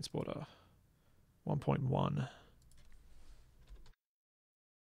 Manta Transporter, 1.1.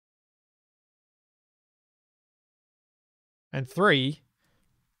 And 3,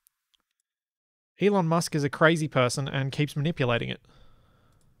 Elon Musk is a crazy person and keeps manipulating it.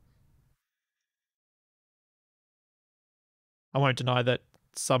 I won't deny that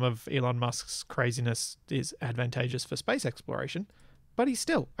some of Elon Musk's craziness is advantageous for space exploration, but he's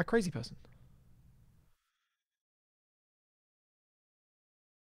still a crazy person.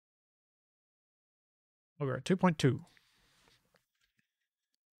 We're at 2.2.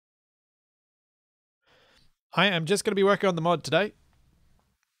 I am just going to be working on the mod today.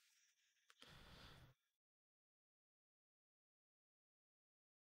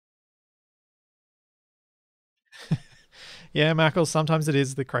 Yeah, Mackle, sometimes it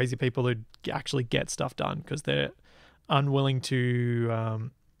is the crazy people who actually get stuff done because they're unwilling to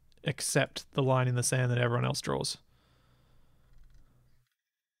accept the line in the sand that everyone else draws.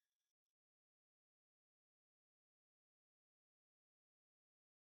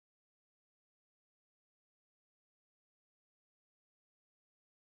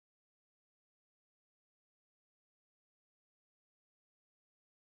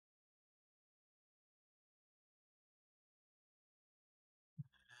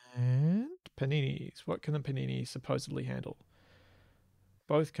 And paninis. What can the panini supposedly handle?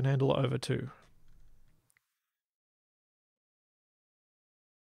 Both can handle over 2.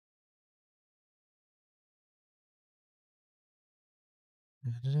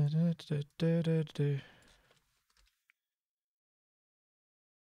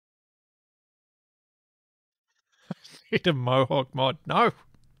 Need a mohawk mod. No.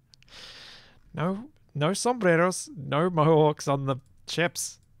 No. No sombreros. No mohawks on the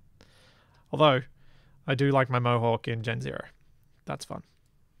ships. Although, I do like my mohawk in Gen 0. That's fun.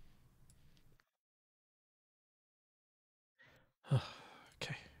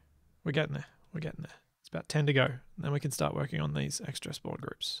 Okay. We're getting there. We're getting there. It's about 10 to go. Then we can start working on these extra spawn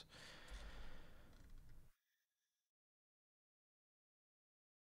groups.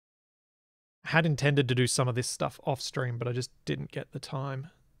 I had intended to do some of this stuff off stream, but I just didn't get the time.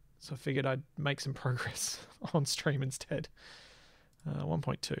 So I figured I'd make some progress on stream instead.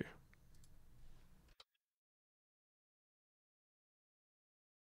 1.2.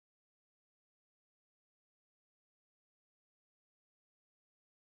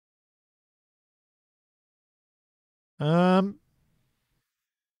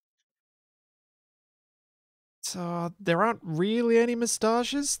 So there aren't really any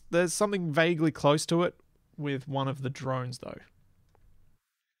moustaches. There's something vaguely close to it with one of the drones,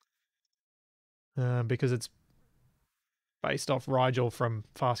 though. Because it's based off Rigel from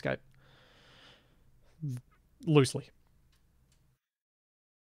Farscape. Loosely.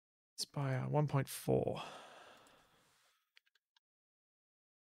 Spire 1.4.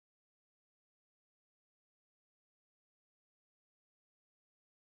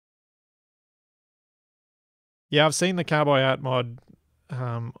 Yeah, I've seen the Cowboy Out mod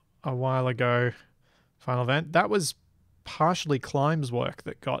a while ago. Final event. That was partially Climb's work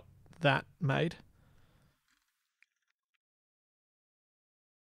that got that made.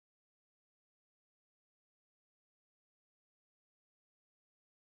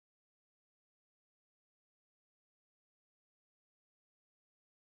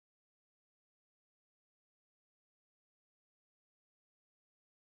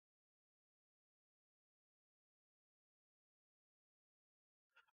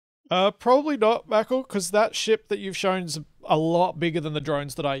 Probably not, Mackle, because that ship that you've shown is a lot bigger than the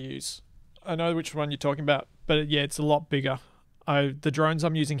drones that I use. I know which one you're talking about, but yeah, it's a lot bigger. The drones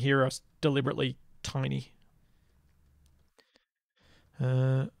I'm using here are deliberately tiny.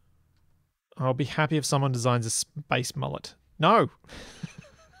 Uh, I'll be happy if someone designs a space mullet. No,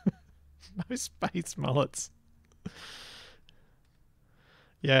 no space mullets.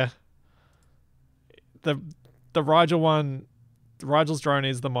 Yeah, the the Rigel one, Rigel's drone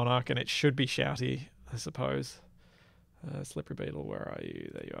is the Monarch, and it should be shouty, I suppose. Slippery Beetle, where are you?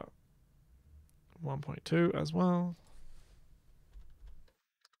 There you are. 1.2 as well.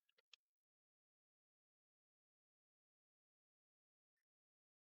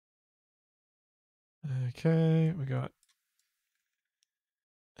 Okay, we got.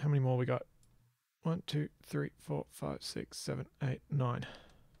 How many more we got? 1, 2, 3, 4, 5, 6, 7, 8, 9.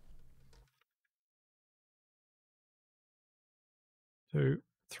 2,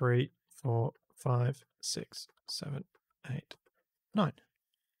 3, 4, 5, 6, 7, 8, 9.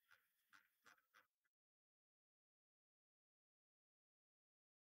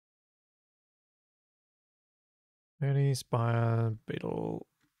 Any Spire, Beetle.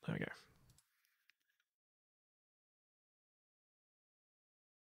 There we go.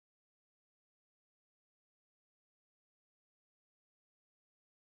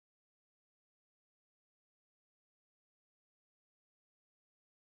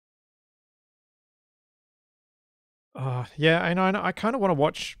 Yeah, I know. I kind of want to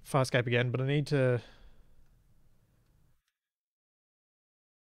watch Farscape again, but I need to.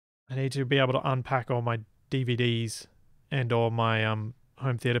 I need to be able to unpack all my DVDs and or my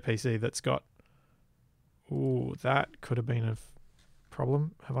home theater PC that's got. Ooh, that could have been a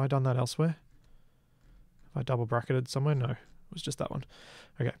problem. Have I done that elsewhere? Have I double bracketed somewhere? No, it was just that one.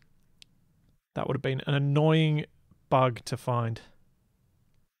 Okay. That would have been an annoying bug to find.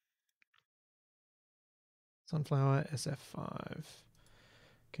 Sunflower SF5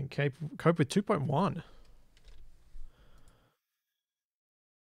 can cope with 2.1.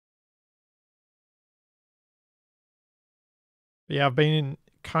 Yeah, I've been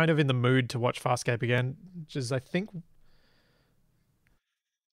kind of in the mood to watch Farscape again, which is I think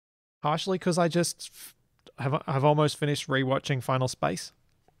partially because I just have almost finished rewatching Final Space.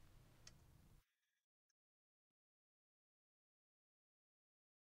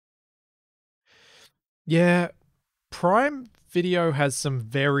 Yeah, Prime Video has some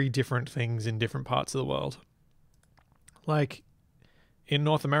very different things in different parts of the world. Like in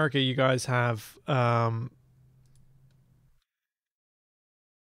North America, you guys have Babylon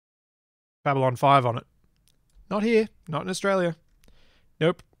 5 on it. Not here, not in Australia.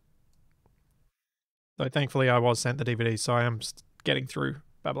 Nope. Though thankfully I was sent the DVD, so I am getting through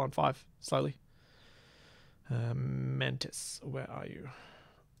Babylon 5 slowly. Mantis, where are you?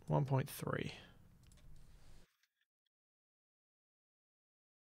 1.3.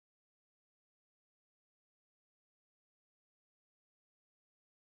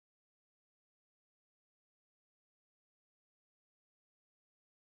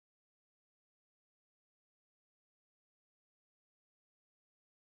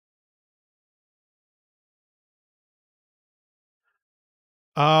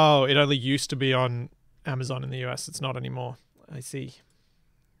 Oh, it only used to be on Amazon in the US. It's not anymore. I see.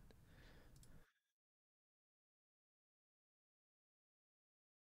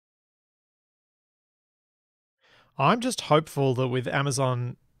 I'm just hopeful that with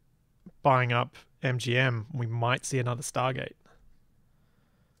Amazon buying up MGM, we might see another Stargate.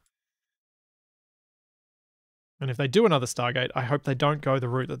 And if they do another Stargate, I hope they don't go the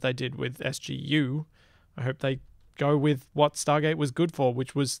route that they did with SGU. I hope they go with what Stargate was good for,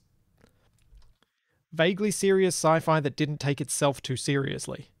 which was vaguely serious sci-fi that didn't take itself too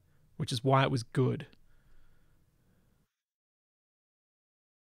seriously, which is why it was good.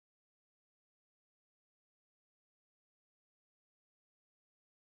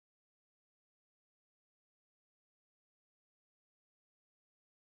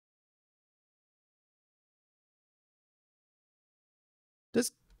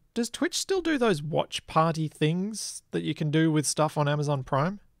 Does does Twitch still do those watch party things that you can do with stuff on Amazon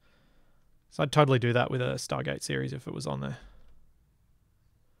Prime? So I'd totally do that with a Stargate series if it was on there.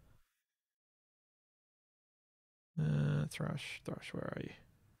 Thrush, where are you?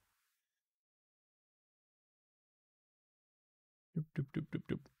 Doop, doop, doop, doop,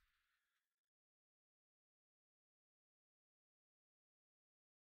 doop.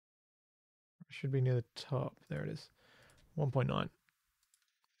 Should be near the top. There it is. 1.9.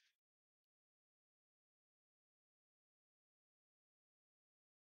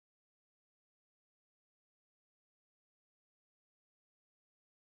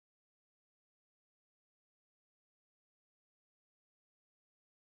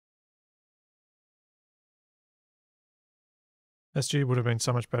 SG would have been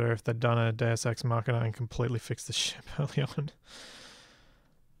so much better if they'd done a Deus Ex Machina and completely fixed the ship early on.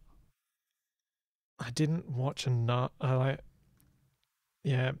 I didn't watch enough.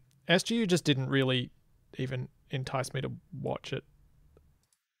 Yeah, SGU just didn't really even entice me to watch it.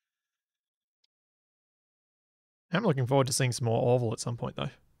 I'm looking forward to seeing some more Orville at some point, though.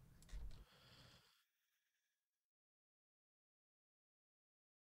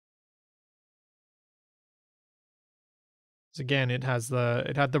 So again, it had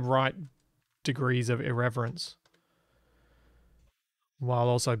the right degrees of irreverence while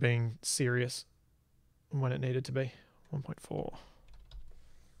also being serious when it needed to be. 1.4.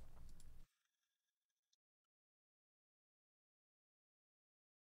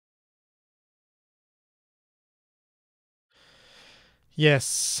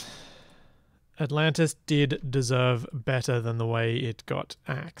 Yes, Atlantis did deserve better than the way it got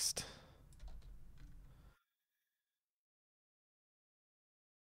axed.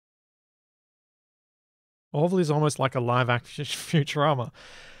 Orville is almost like a live action Futurama.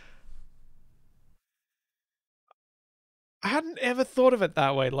 I hadn't ever thought of it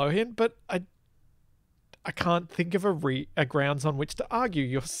that way, Lohin, but I can't think of a grounds on which to argue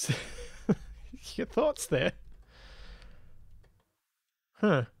your your thoughts there.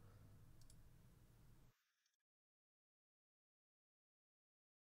 Huh.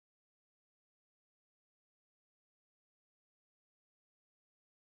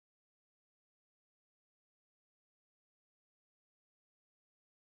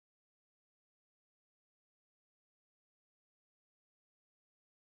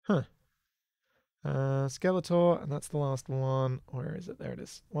 Skeletor, and that's the last one. Where is it? There it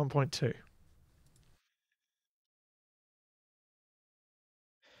is. 1.2.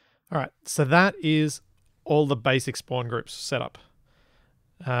 All right, so that is all the basic spawn groups set up.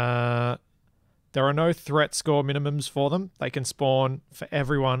 There are no threat score minimums for them. They can spawn for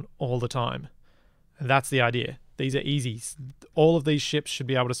everyone all the time. And that's the idea. These are easy. All of these ships should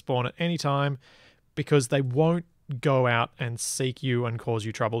be able to spawn at any time because they won't go out and seek you and cause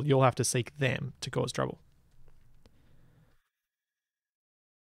you trouble. You'll have to seek them to cause trouble.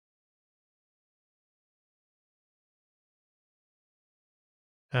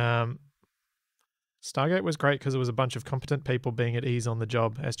 Um, Stargate was great because it was a bunch of competent people being at ease on the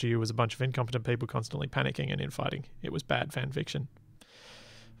job. SGU was a bunch of incompetent people constantly panicking and infighting. It was bad fan fiction.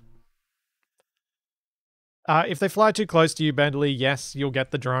 If they fly too close to you, Bentley, yes, you'll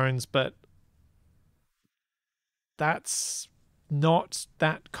get the drones, but that's not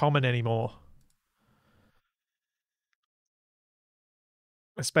that common anymore.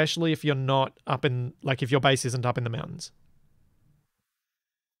 Especially if you're not up in, like, if your base isn't up in the mountains.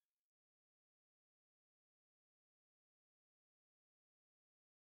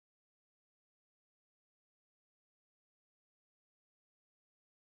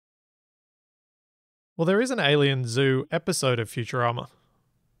 Well, there is an Alien Zoo episode of Futurama.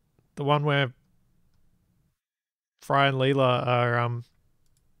 The one where Fry and Leela are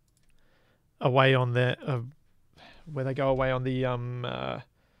away on their where they go away on the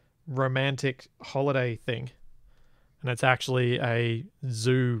romantic holiday thing, and it's actually a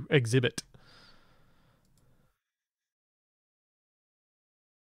zoo exhibit.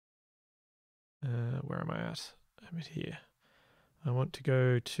 Where am I at? I'm at here. I want to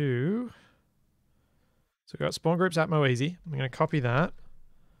go to. So we've got spawn groups Atmo Easy. I'm going to copy that.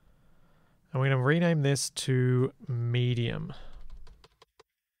 And we're going to rename this to medium.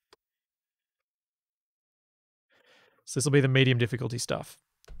 So this will be the medium difficulty stuff.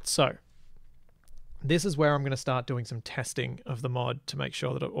 So this is where I'm going to start doing some testing of the mod to make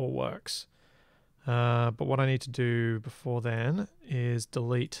sure that it all works. But what I need to do before then is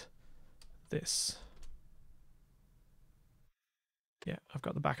delete this. Yeah, I've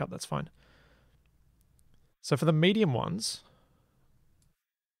got the backup. That's fine. So for the medium ones,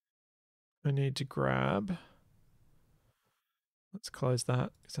 I need to grab. Let's close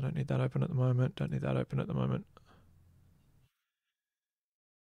that because I don't need that open at the moment. Don't need that open at the moment.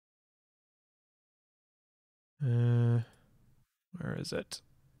 Where is it?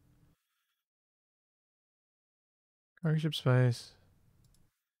 Cargo ship space.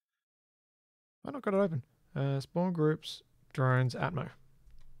 I've not got it open. Spawn groups, drones, Atmo.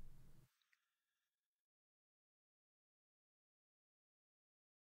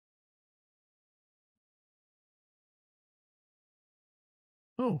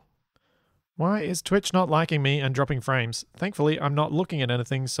 Oh. Why is Twitch not liking me and dropping frames? Thankfully, I'm not looking at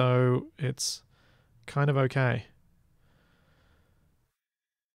anything, so it's kind of okay.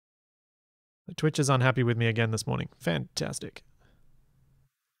 Twitch is unhappy with me again this morning. Fantastic.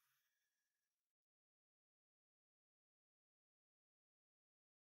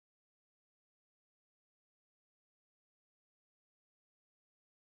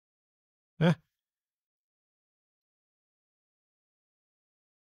 Eh.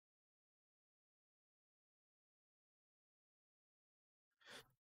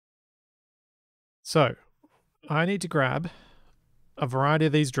 So, I need to grab a variety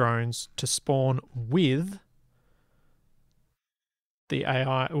of these drones to spawn with the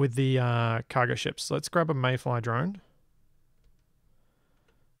AI, with the cargo ships. So let's grab a Mayfly drone.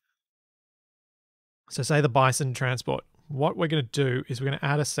 So say the Bison transport. What we're going to do is we're going to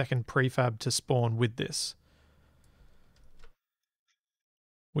add a second prefab to spawn with this,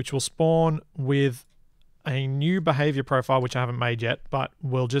 which will spawn with a new behavior profile, which I haven't made yet, but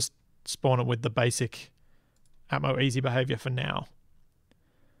we'll just spawn it with the basic Atmo Easy behavior for now.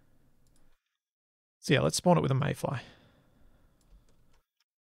 So yeah, let's spawn it with a Mayfly.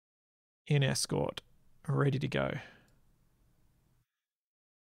 In escort, ready to go.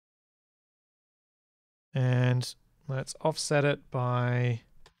 And let's offset it by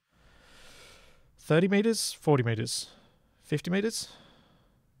 30 meters, 40 meters, 50 meters.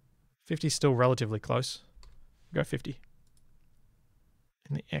 50 is still relatively close. Go 50.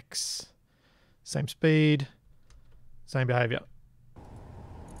 In the X, same speed, same behavior.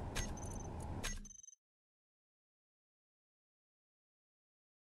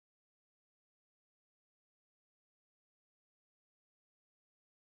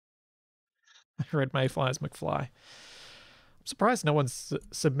 Red Mayfly is McFly. I'm surprised no one's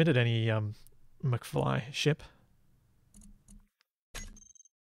submitted any McFly ship.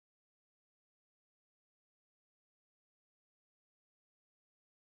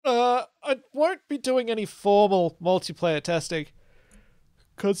 I won't be doing any formal multiplayer testing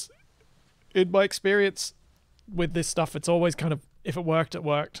because, in my experience with this stuff, it's always kind of, if it worked, it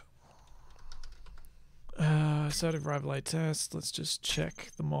worked. Assertive rival test. Let's just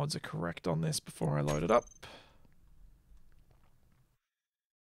check the mods are correct on this before I load it up.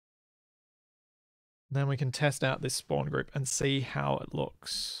 Then we can test out this spawn group and see how it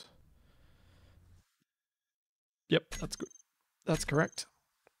looks. Yep, that's good. That's correct.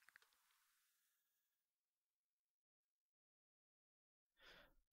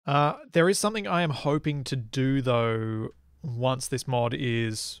 There is something I am hoping to do though once this mod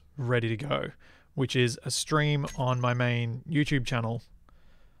is ready to go, which is a stream on my main YouTube channel.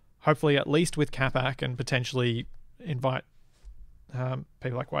 Hopefully at least with Capac, and potentially invite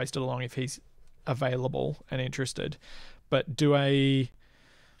people like Wasted along if he's available and interested. But do a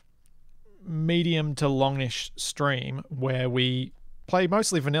medium to longish stream where we play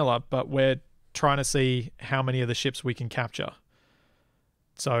mostly vanilla, but we're trying to see how many of the ships we can capture.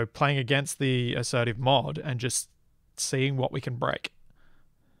 So playing against the Assertive mod and just seeing what we can break.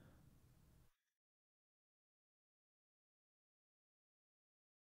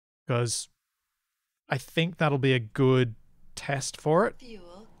 Because I think that'll be a good test for it,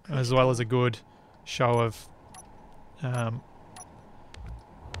 as well as a good show of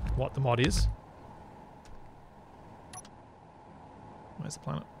what the mod is. Where's the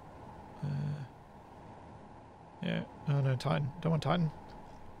planet? Yeah. Oh no, Titan. Don't want Titan.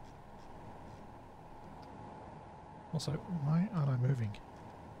 Also, why aren't I moving?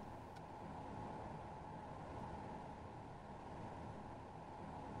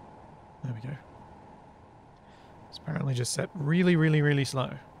 There we go. It's apparently just set really, really, really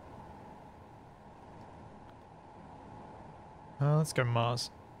slow. Let's go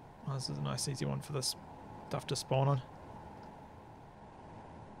Mars. Mars is a nice easy one for this stuff to spawn on.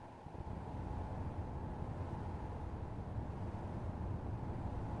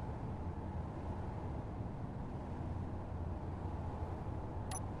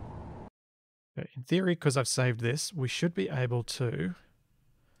 Okay, in theory, because I've saved this, we should be able to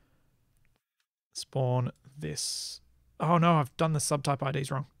spawn this. Oh no, I've done the subtype IDs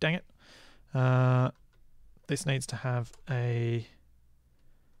wrong. Dang it. This needs to have a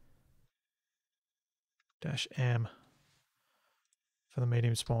 -M for the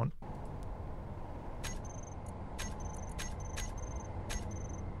medium spawn.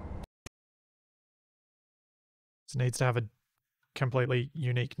 This needs to have a completely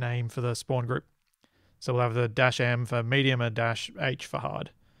unique name for the spawn group. So we'll have the -M for medium and -H for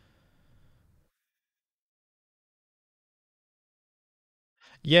hard.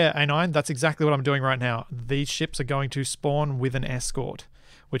 Yeah, A9, that's exactly what I'm doing right now. These ships are going to spawn with an escort,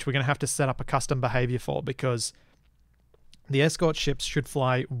 which we're going to have to set up a custom behavior for, because the escort ships should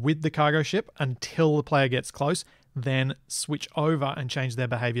fly with the cargo ship until the player gets close, then switch over and change their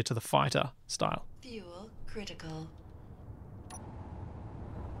behavior to the fighter style. Fuel critical.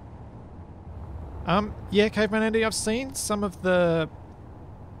 Yeah, Caveman Andy, I've seen some of the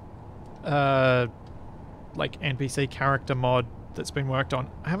like NPC character mod that's been worked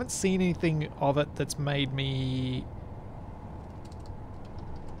on. I haven't seen anything of it that's made me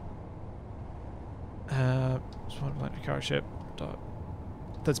cargo ship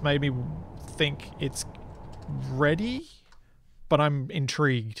that's made me think it's ready, but I'm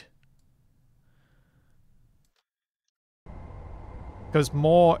intrigued. Because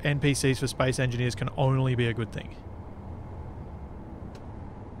more NPCs for space engineers can only be a good thing.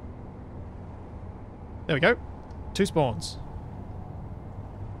 There we go. 2 spawns.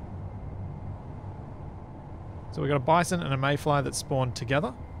 So we've got a bison and a mayfly that spawned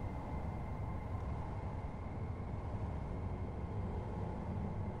together.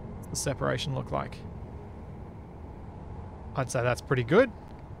 What's the separation look like? I'd say that's pretty good.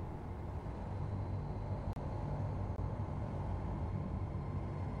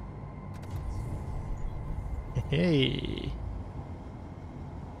 Hey.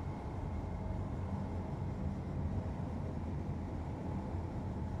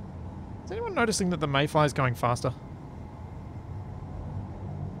 Is anyone noticing that the mayfly is going faster?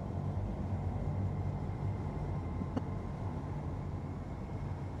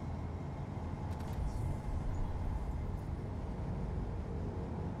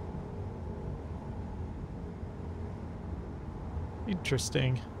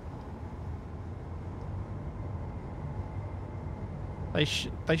 Interesting.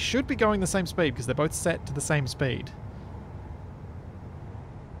 They should be going the same speed because they're both set to the same speed.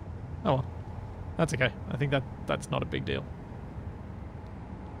 Oh well. That's okay. I think that's not a big deal.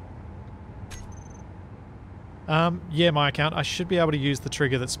 Yeah, my account. I should be able to use the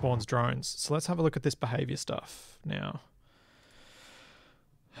trigger that spawns drones. So let's have a look at this behavior stuff now.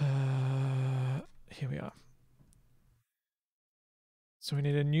 Here we are. So we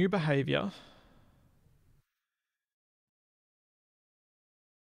need a new behavior.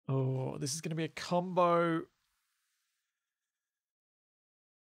 Oh, this is going to be a combo.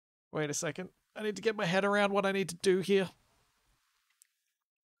 Wait a second. I need to get my head around what I need to do here.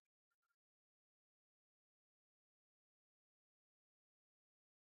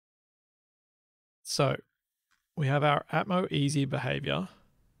 So we have our Atmo easy behavior.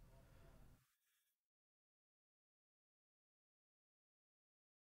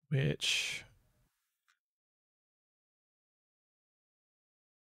 Which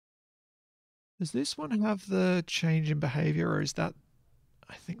does this one have the change in behavior, or is that?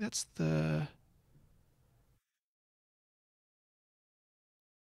 I think that's the.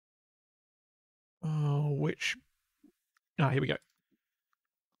 Oh, which? Ah, here we go.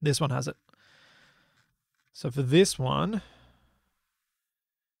 This one has it. So for this one,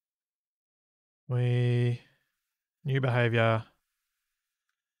 we new behavior,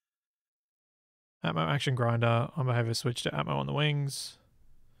 Atmo action grinder on behavior switch to Atmo on the wings.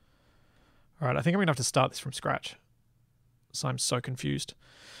 All right, I think I'm gonna have to start this from scratch. So I'm so confused.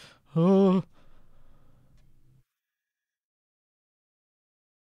 Oh.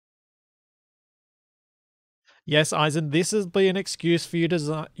 Yes, Eisen, this will be an excuse for you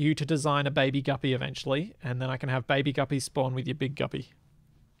to design a baby guppy eventually, and then I can have baby guppies spawn with your big guppy.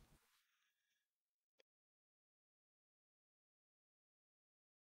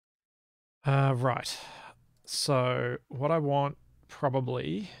 Right. So what I want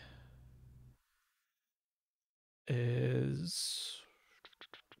probably is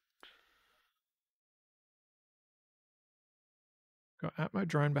got Atmo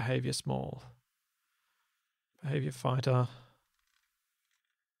drone behavior small. Behavior fighter.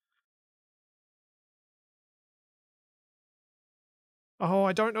 Oh,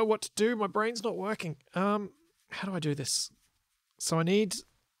 I don't know what to do. My brain's not working. How do I do this? So I need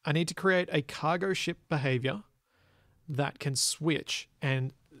to create a cargo ship behavior that can switch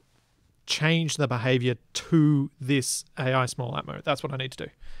and change the behavior to this AI small Atmo. That's what I need to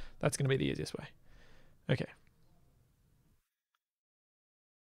do. That's going to be the easiest way. Okay.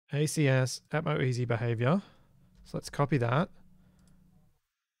 ACS, Atmo easy behavior. So let's copy that.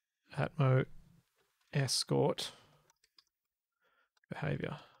 Atmo escort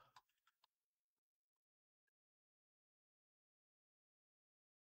behavior.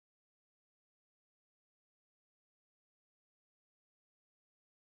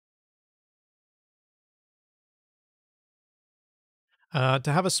 To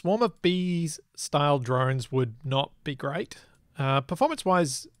have a swarm of bees style drones would not be great. Performance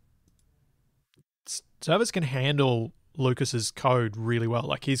wise, servers can handle Lucas's code really well.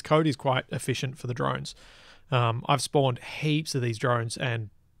 Like his code is quite efficient for the drones. I've spawned heaps of these drones and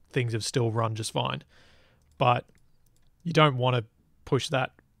things have still run just fine. But you don't want to push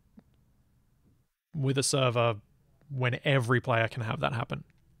that with a server when every player can have that happen.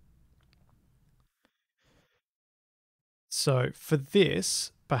 So for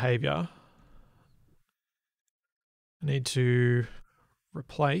this behavior, I need to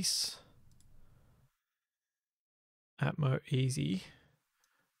replace Atmo easy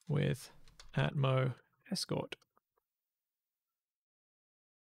with Atmo escort.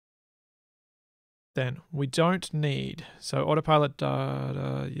 Then we don't need, so autopilot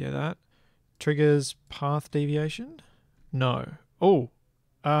data, yeah, that. Triggers path deviation? No. Oh.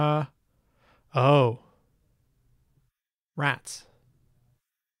 Oh. Rats.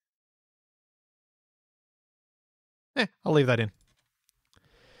 I'll leave that in.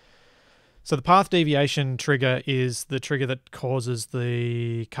 So the path deviation trigger is the trigger that causes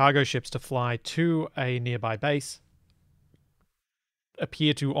the cargo ships to fly to a nearby base,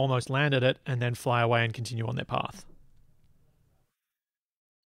 appear to almost land at it, and then fly away and continue on their path.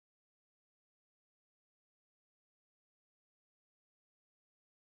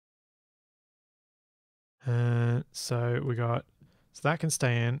 So we got, so that can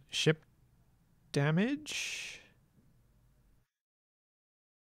stay in. Ship damage.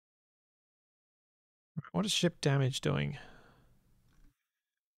 What is ship damage doing?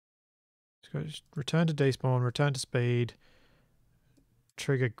 Return to despawn, return to speed,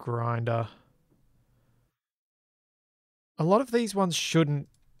 trigger grinder. A lot of these ones shouldn't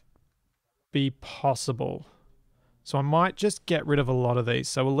be possible. So I might just get rid of a lot of these.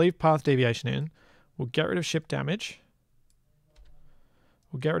 So we'll leave path deviation in. We'll get rid of ship damage.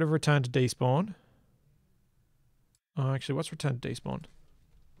 We'll get rid of return to despawn. Oh, actually, what's return to despawn?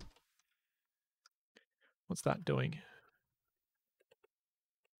 What's that doing?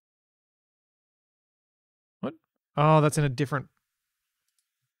 What? Oh, that's in a different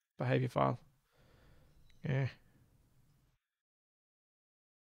behavior file. Yeah.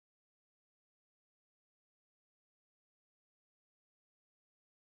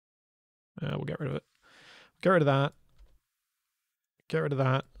 We'll get rid of it. Get rid of that. Get rid of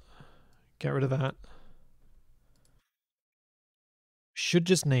that. Get rid of that. Should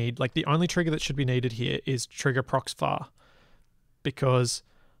just need, like, the only trigger that should be needed here is trigger prox var, because,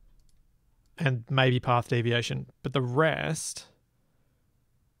 and maybe path deviation, but the rest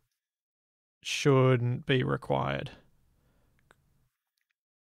shouldn't be required.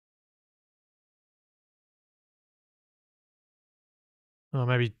 Oh,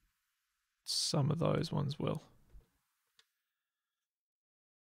 maybe some of those ones will.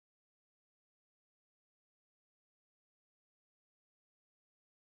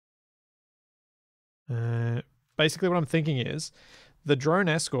 Basically, what I'm thinking is the drone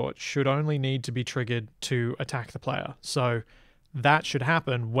escort should only need to be triggered to attack the player. So that should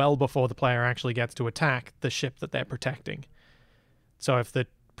happen well before the player actually gets to attack the ship that they're protecting. So if the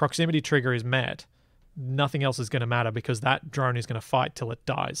proximity trigger is met, nothing else is going to matter because that drone is going to fight till it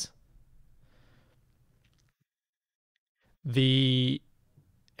dies. The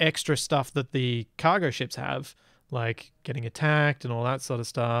extra stuff that the cargo ships have, like getting attacked and all that sort of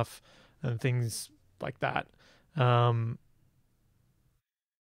stuff, and things like that,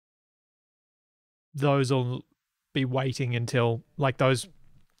 those will be waiting until, like, those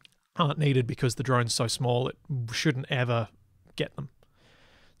aren't needed because the drone's so small it shouldn't ever get them.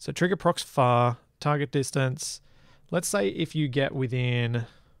 So trigger prox far, target distance. Let's say if you get within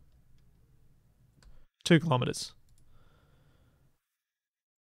 2 kilometers,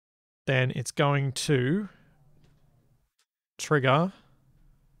 then it's going to trigger.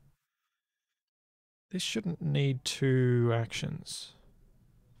 This shouldn't need 2 actions.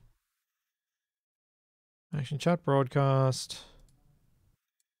 Action chat broadcast.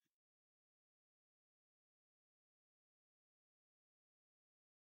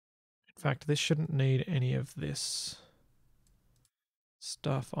 In fact, this shouldn't need any of this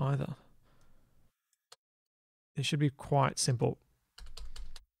stuff either. This should be quite simple.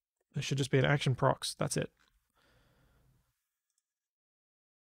 There should just be an action prox. That's it.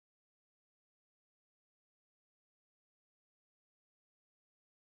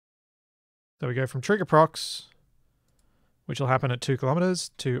 So we go from trigger prox, which will happen at 2 kilometers,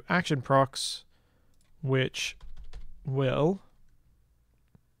 to action prox, which will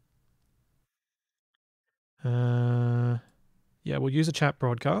we'll use a chat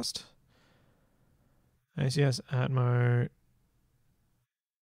broadcast. ACS Atmo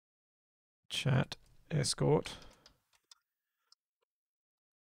chat escort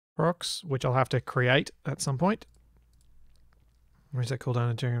prox, which I'll have to create at some point. Reset cooldown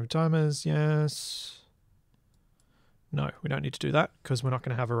and tuning of timers, yes. No, we don't need to do that because we're not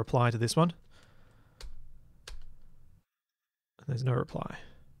going to have a reply to this one. There's no reply.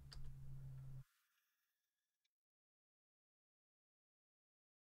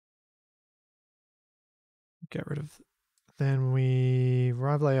 Get rid of. Then we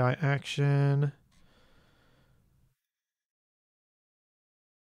rival AI action.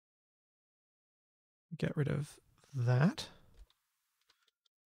 Get rid of that.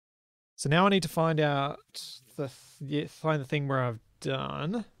 So now I need to find out find the thing where I've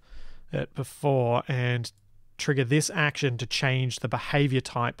done it before and trigger this action to change the behavior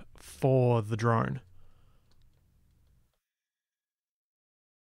type for the drone.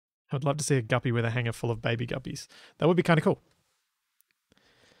 I'd love to see a guppy with a hangar full of baby guppies. That would be kind of cool.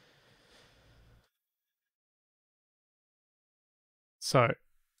 So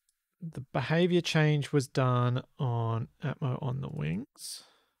the behavior change was done on Atmo on the wings.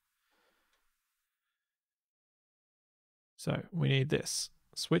 So we need this.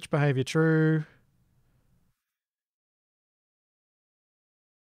 Switch behavior true.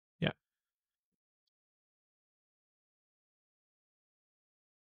 Yeah.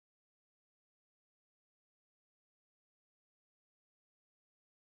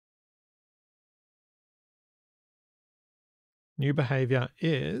 New behavior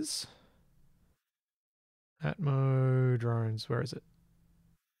is Atmo drones. Where is it?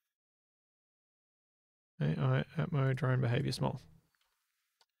 AI Atmo drone behavior small.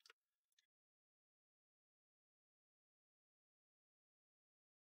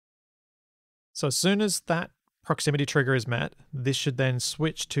 So as soon as that proximity trigger is met, this should then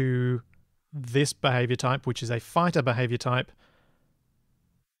switch to this behavior type, which is a fighter behavior type.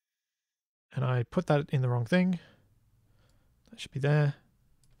 And I put that in the wrong thing. That should be there.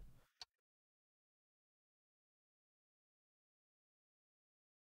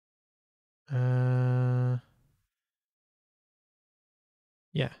 Yeah,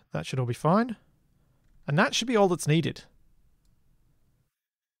 that should all be fine. And that should be all that's needed.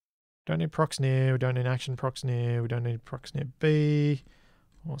 Don't need procs near, we don't need action procs near, we don't need procs near B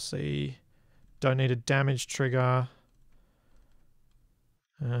or C. Don't need a damage trigger.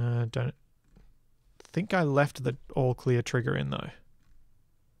 Don't think I left the all clear trigger in though.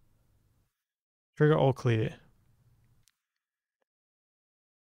 Trigger all clear.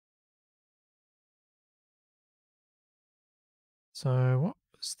 So what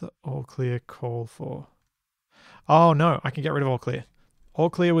was the all clear call for? Oh no, I can get rid of all clear. All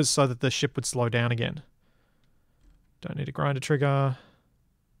clear was so that the ship would slow down again. Don't need a grinder trigger.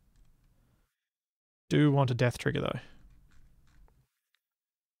 Do want a death trigger though.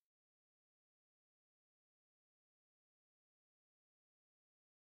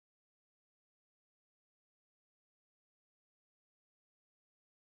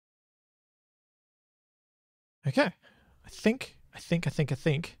 Okay. I think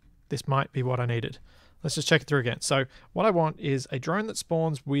this might be what I needed. Let's just check it through again. So what I want is a drone that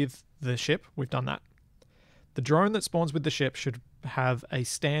spawns with the ship. We've done that. The drone that spawns with the ship should have a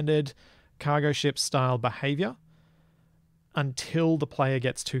standard cargo ship style behavior until the player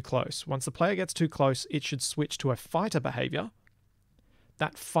gets too close. Once the player gets too close, it should switch to a fighter behavior.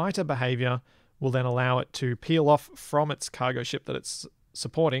 That fighter behavior will then allow it to peel off from its cargo ship that it's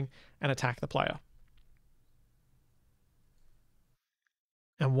supporting and attack the player.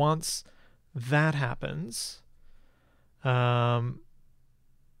 And once that happens, it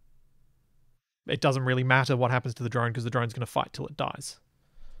doesn't really matter what happens to the drone because the drone's going to fight till it dies,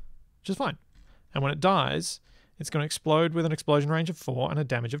 which is fine. And when it dies, it's going to explode with an explosion range of 4 and a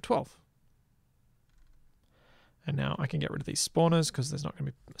damage of 12. And now I can get rid of these spawners because there's not going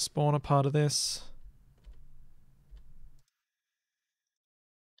to be a spawner part of this.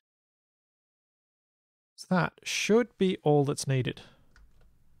 So that should be all that's needed,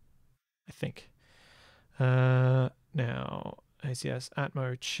 I think. Now, ACS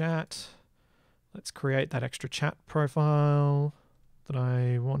Atmo chat. Let's create that extra chat profile that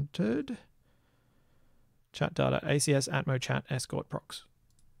I wanted. Chat data, ACS Atmo chat escort procs.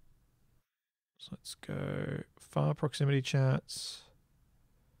 So let's go far proximity chats.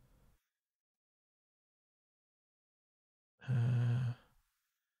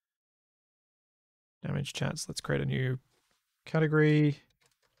 Damage chats. Let's create a new category.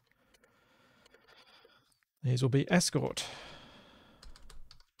 These will be escort.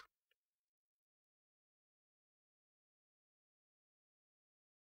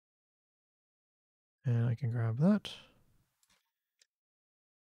 And I can grab that.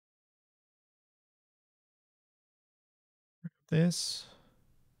 Grab this.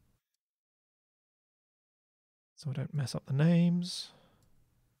 So I don't mess up the names.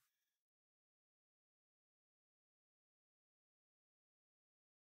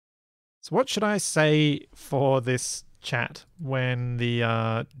 So what should I say for this chat when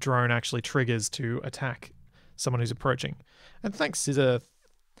the drone actually triggers to attack someone who's approaching? And thanks, Scissor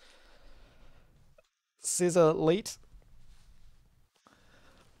Leet.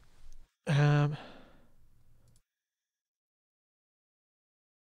 I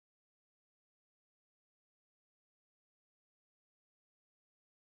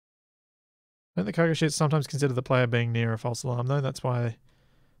don't the cargo sheets sometimes consider the player being near a false alarm though. That's why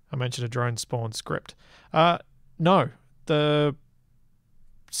I mentioned a drone spawn script. No.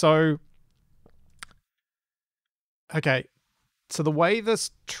 Okay. So the way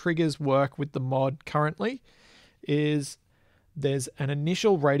this triggers work with the mod currently is there's an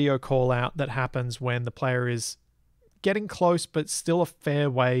initial radio call out that happens when the player is getting close but still a fair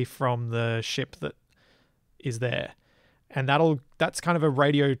way from the ship that is there. And that's kind of a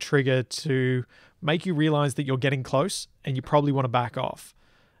radio trigger to make you realize that you're getting close and you probably want to back off.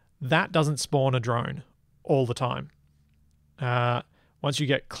 That doesn't spawn a drone all the time. Once you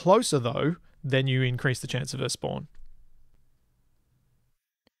get closer though, then you increase the chance of a spawn.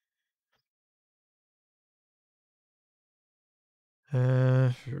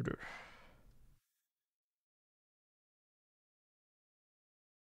 I'm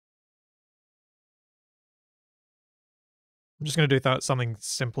just going to do something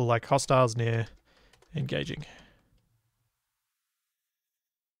simple like hostiles near engaging.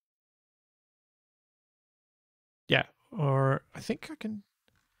 Yeah, or I think I can...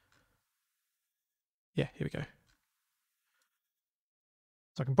 Yeah, here we go.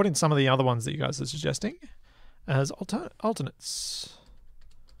 So I can put in some of the other ones that you guys are suggesting as alternates.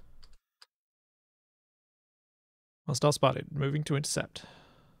 Hostile spotted, moving to intercept.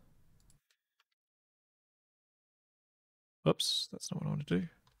 Oops, that's not what I want to do.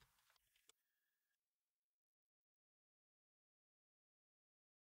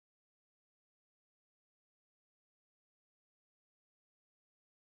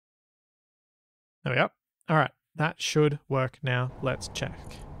 There we go. All right, that should work now. Let's check.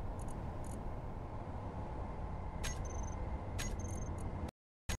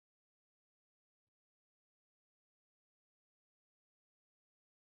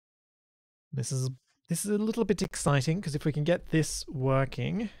 This is a little bit exciting because if we can get this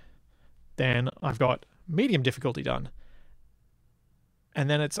working, then I've got medium difficulty done. And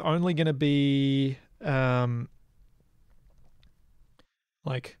then it's only going to be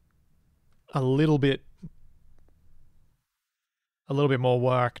like a little bit more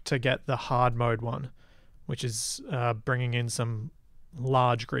work to get the hard mode one, which is bringing in some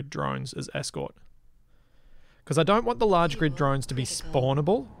large grid drones as escort. Because I don't want the large grid drones to be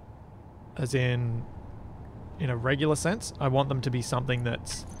spawnable, as in a regular sense. I want them to be something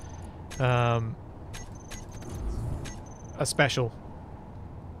that's a special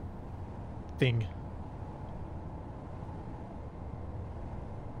thing.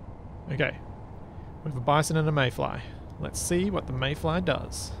 Okay, we have a bison and a mayfly. Let's see what the mayfly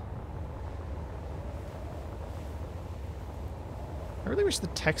does. I really wish the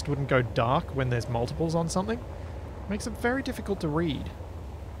text wouldn't go dark when there's multiples on something. It makes it very difficult to read.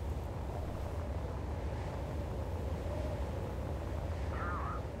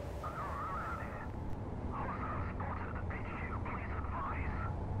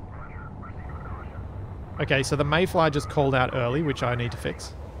 Okay, so the mayfly just called out early, which I need to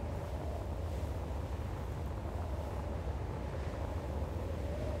fix.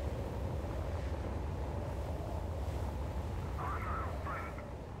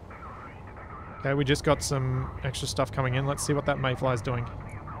 Okay, we just got some extra stuff coming in. Let's see what that mayfly's doing.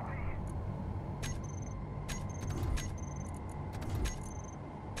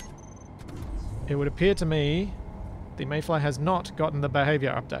 It would appear to me the mayfly has not gotten the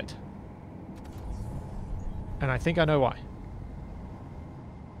behavior update. And I think I know why.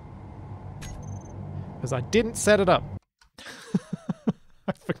 Because I didn't set it up.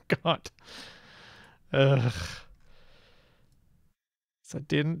 I forgot. Ugh. So I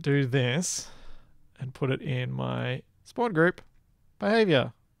didn't do this and put it in my spawn group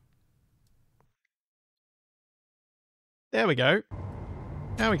behavior. There we go.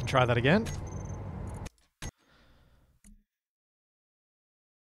 Now we can try that again.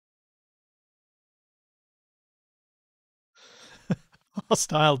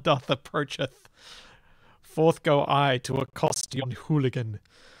 Hostile doth approacheth. Forth go I to accost yon hooligan.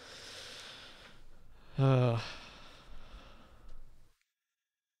 I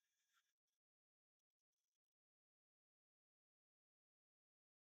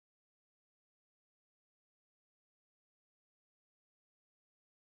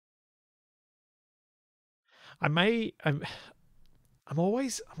may. I'm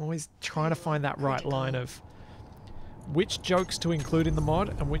always trying to find that right line of which jokes to include in the mod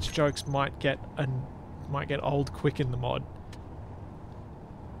and which jokes might get old quick in the mod.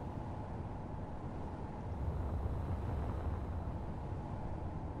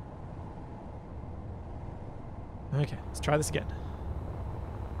 Okay, let's try this again.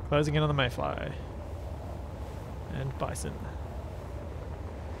 Closing in on the mayfly. And bison.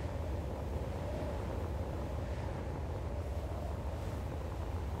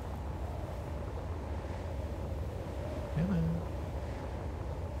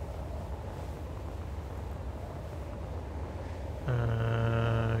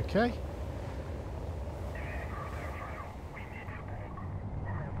 Okay.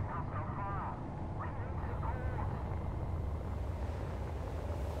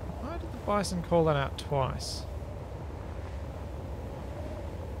 Why did the bison call that out twice?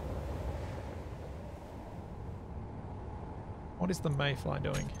 What is the mayfly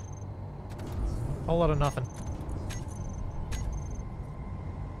doing? Whole lot of nothing.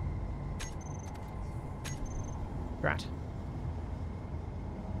 Right.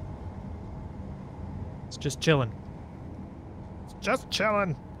 It's just chilling. It's just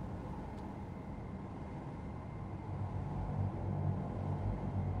chilling.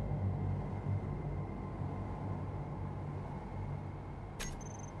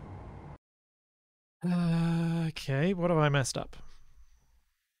 Okay, what have I messed up?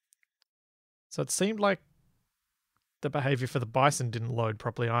 So it seemed like the behavior for the bison didn't load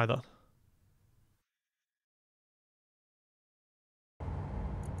properly either.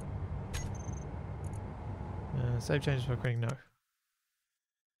 Save changes for creating no.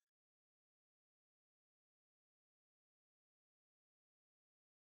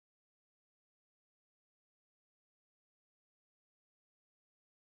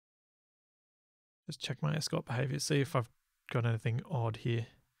 Just check my escort behavior, see if I've got anything odd here.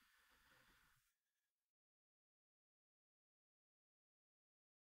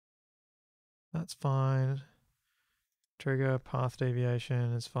 That's fine. Trigger path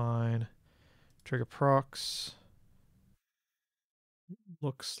deviation is fine. Trigger procs.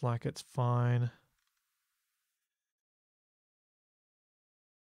 Looks like it's fine.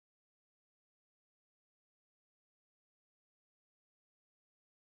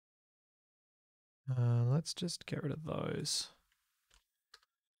 Let's just get rid of those.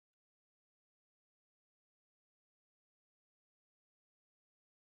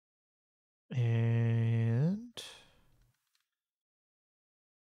 And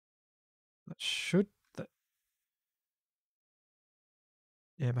that should,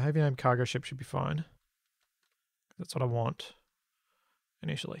 yeah, behavior name cargo ship should be fine. That's what I want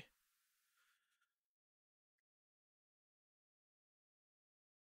initially.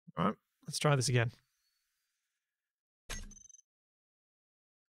 All right, let's try this again.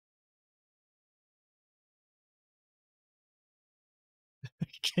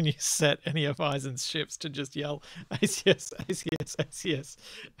 Can you set any of Eisen's ships to just yell ACS, ACS, ACS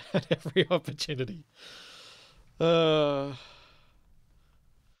at every opportunity?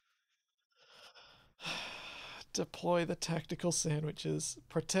 Deploy the tactical sandwiches.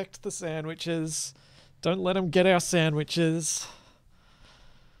 Protect the sandwiches. Don't let them get our sandwiches.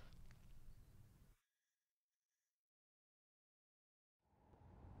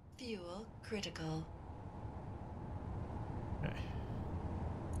 Fuel critical. Okay.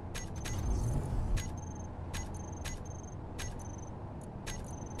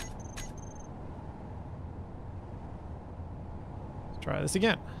 Let's try this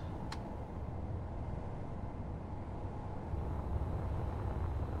again.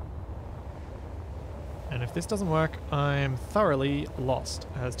 And if this doesn't work, I'm thoroughly lost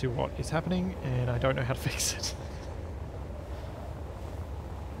as to what is happening, and I don't know how to fix it.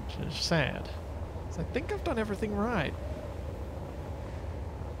 Which is sad. So I think I've done everything right.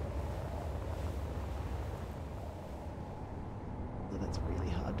 So that's really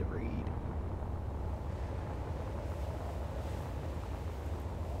hard to read.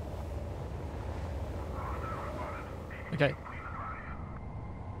 Okay.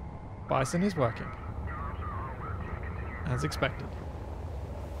 Bison is working. As expected.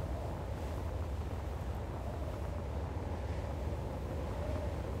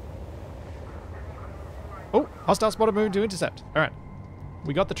 Oh, hostile spotted, moving to intercept. All right.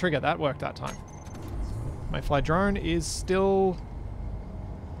 We got the trigger. That worked that time. My fly drone is still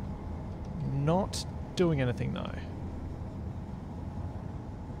not doing anything though.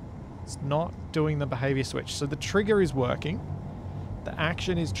 It's not doing the behavior switch. So the trigger is working. The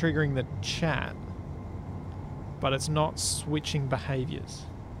action is triggering the chat, but it's not switching behaviors.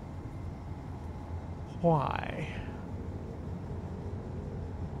 Why?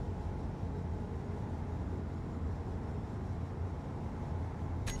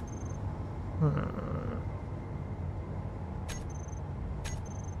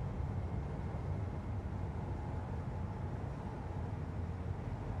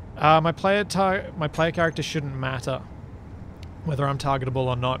 My player character shouldn't matter whether I'm targetable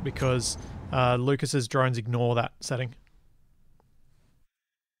or not because Lucas's drones ignore that setting.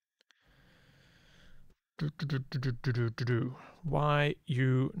 Why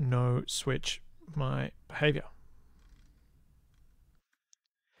you no switch my behavior?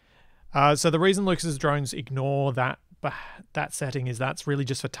 So the reason Lucas's drones ignore that setting is that's really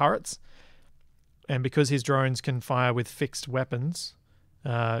just for turrets, and because his drones can fire with fixed weapons,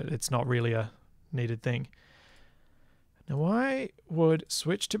 it's not really a needed thing. Now, why would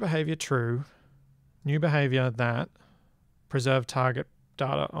switch to behavior true, new behavior that preserve target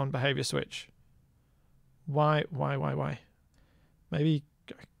data on behavior switch? Why? Maybe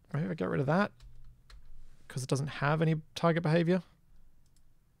I get rid of that because it doesn't have any target behavior.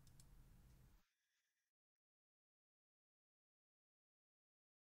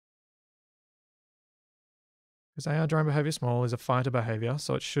 Because AR drone behavior small is a fighter behavior,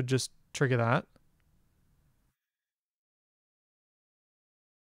 so it should just trigger that.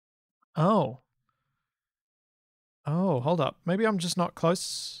 Oh. Oh, hold up. Maybe I'm just not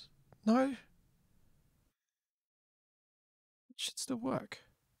close. No. It should still work.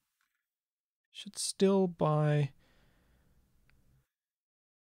 Should still buy.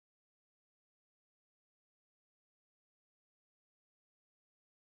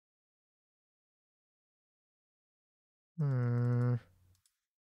 Hmm.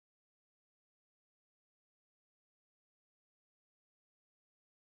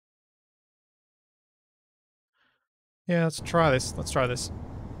 Yeah, let's try this. Let's try this.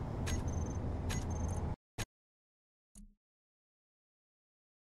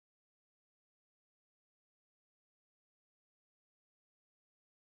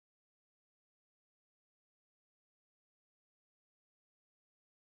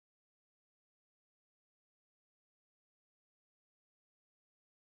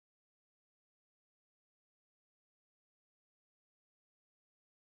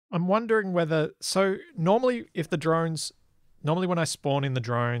 I'm wondering whether... So normally if the drones... Normally when I spawn in the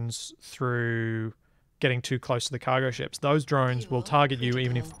drones through getting too close to the cargo ships, those drones will target you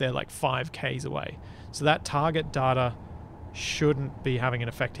even if they're like 5Ks away. So that target data shouldn't be having an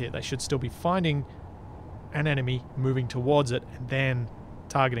effect here. They should still be finding an enemy, moving towards it, and then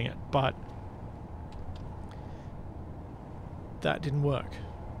targeting it. But that didn't work.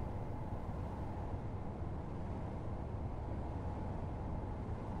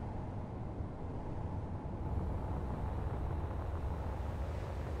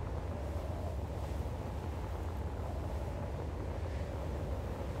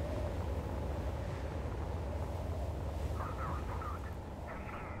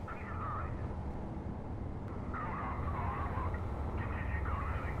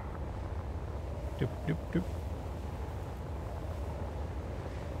 Doop, doop, doop.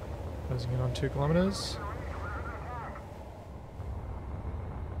 Closing in on 2 kilometers.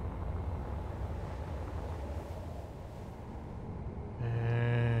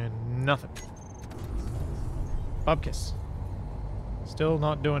 And nothing. Bubkiss. Still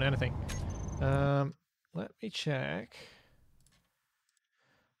not doing anything. Let me check.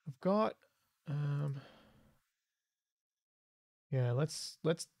 I've got yeah, let's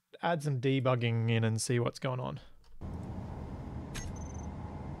add some debugging in and see what's going on.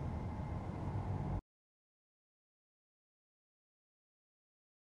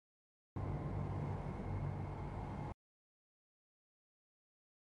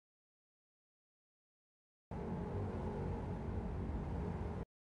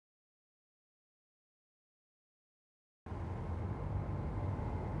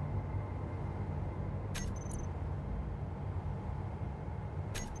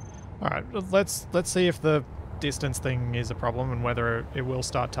 All right, let's see if the distance thing is a problem and whether it will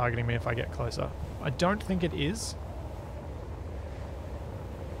start targeting me if I get closer. I don't think it is.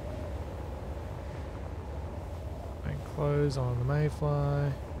 And close on the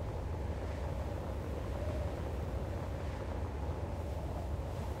mayfly.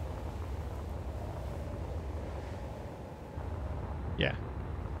 Yeah.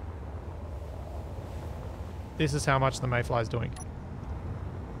 This is how much the mayfly is doing.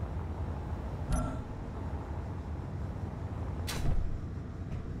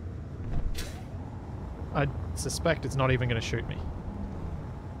 I suspect it's not even going to shoot me.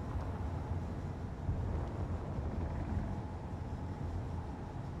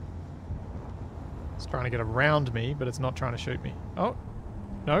 It's trying to get around me, but it's not trying to shoot me. Oh,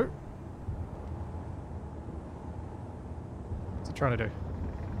 no. What's it trying to do?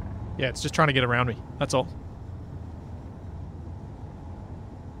 Yeah, it's just trying to get around me. That's all.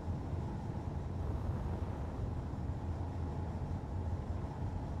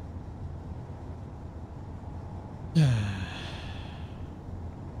 Are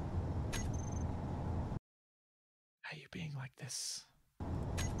you being like this?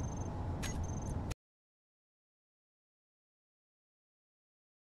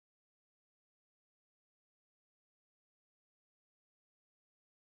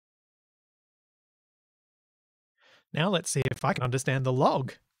 Now let's see if I can understand the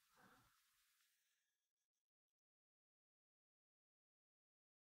log.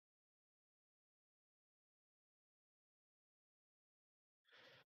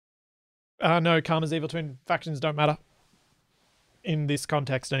 No, Karma's evil twin factions don't matter. In this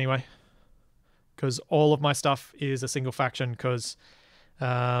context, anyway. Because all of my stuff is a single faction, because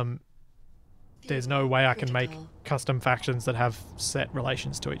there's no way I can make custom factions that have set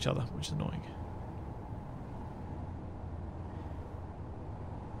relations to each other, which is annoying.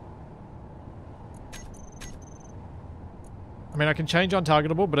 I mean, I can change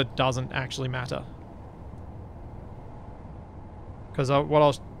untargetable, but it doesn't actually matter. Because what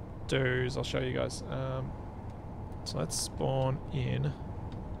I'll do is I'll show you guys. So let's spawn in the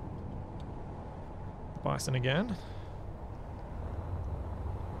bison again.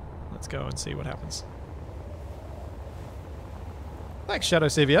 Let's go and see what happens. Thanks, Shadow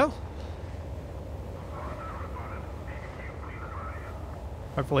CVL.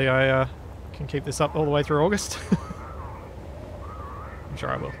 Hopefully I can keep this up all the way through August. I'm sure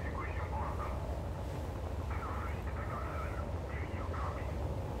I will.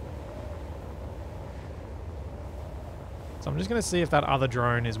 So I'm just going to see if that other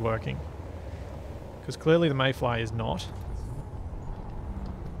drone is working. Because clearly the mayfly is not.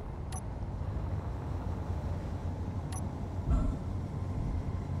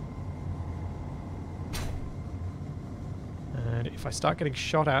 And if I start getting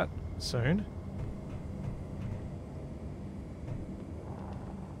shot at soon...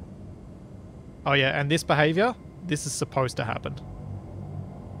 Oh yeah, and this behavior, this is supposed to happen.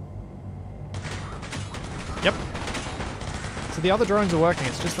 So the other drones are working,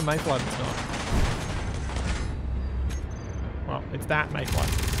 it's just the mayfly that's not. Well, it's that mayfly.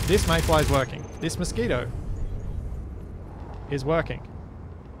 This mayfly is working. This mosquito is working.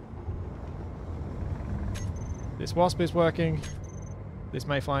 This wasp is working. This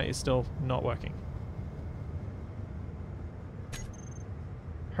mayfly is still not working.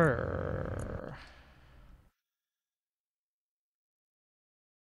 Her.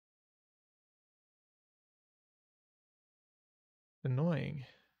 Annoying.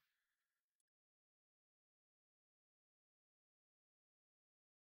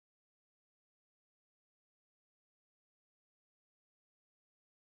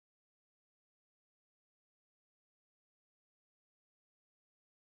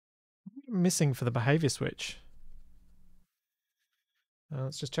 Missing for the behavior switch.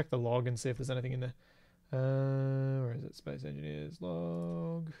 Let's just check the log and see if there's anything in there. Where is it? Space Engineers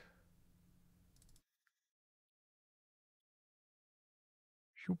log.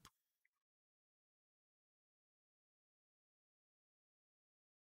 Shoop.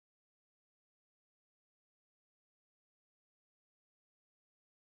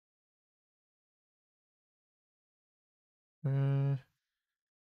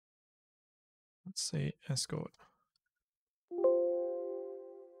 Let's see. Escort.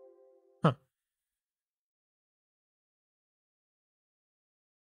 Huh.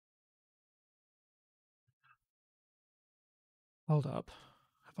 Hold up.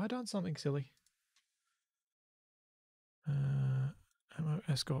 Have I done something silly? Ammo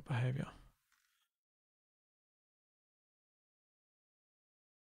escort behavior.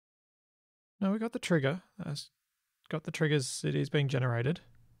 No, we got the trigger. That's got the triggers. It is being generated.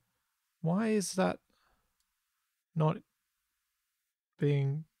 Why is that not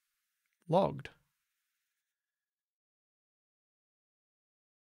being logged?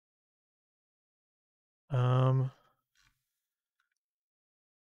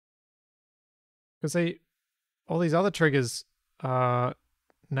 Because all these other triggers are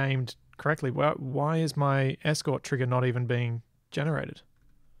named correctly. Why is my escort trigger not even being generated?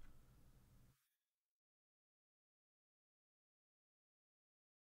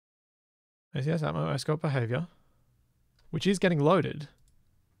 Yes, ammo escort behavior, which is getting loaded.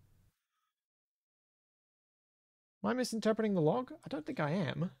 Am I misinterpreting the log? I don't think I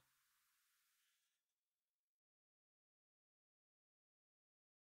am.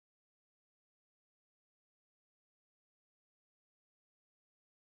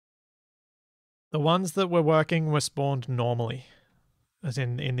 The ones that were working were spawned normally, as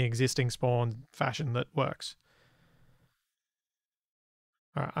in the existing spawn fashion that works.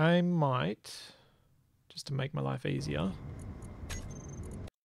 Alright, I might, just to make my life easier,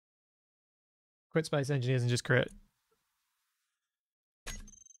 quit Space Engineers and just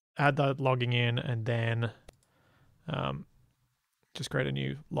add the logging in, and then just create a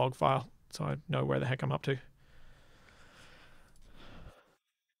new log file so I know where the heck I'm up to.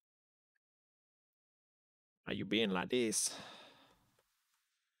 Are you being like this?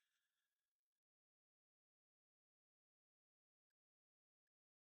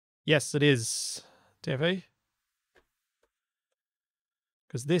 Yes, it is, TFE.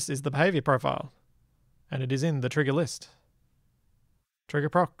 Because this is the behavior profile, and it is in the trigger list. Trigger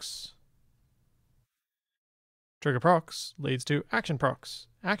procs. Trigger procs leads to action procs.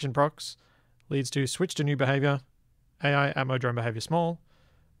 Action procs leads to switch to new behavior, AI ammo drone behavior small,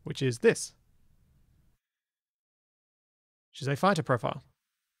 which is this, which is a fighter profile.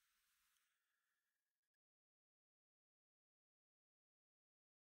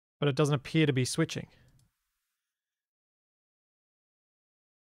 But it doesn't appear to be switching.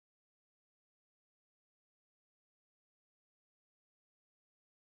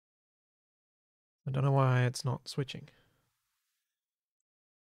 I don't know why it's not switching.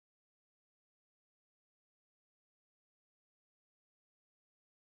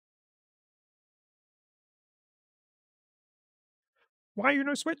 Why you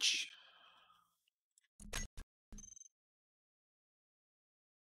no switch?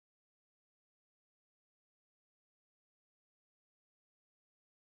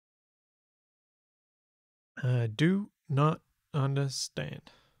 Do not understand.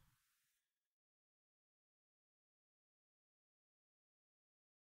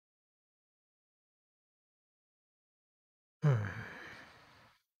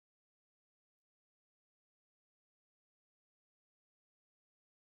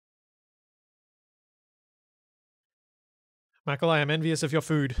 Michael, I am envious of your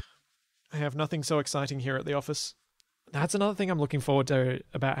food. I have nothing so exciting here at the office. That's another thing I'm looking forward to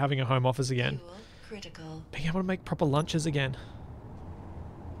about having a home office again. Fuel critical. Being able to make proper lunches again.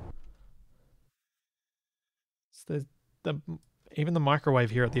 It's the Even the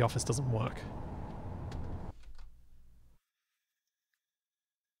microwave here at the office doesn't work.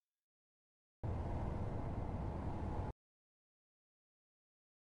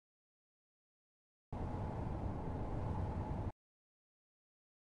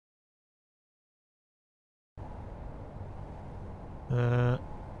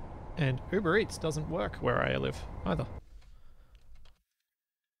 And Uber Eats doesn't work where I live either.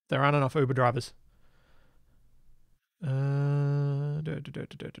 There aren't enough Uber drivers. Where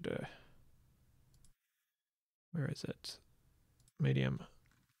is it? Medium.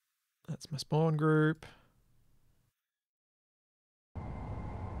 That's my spawn group.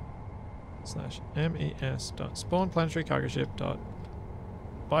 /mes.spawn planetary cargo ship dot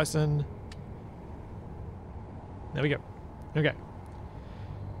bison. There we go. Okay.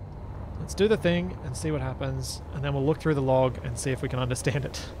 Let's do the thing and see what happens, and then we'll look through the log and see if we can understand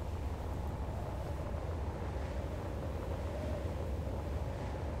it.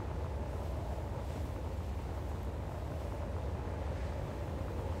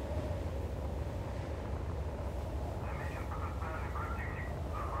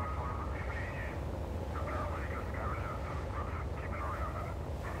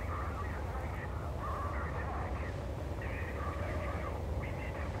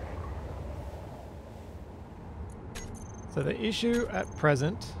 So the issue at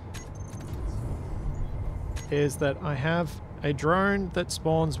present is that I have a drone that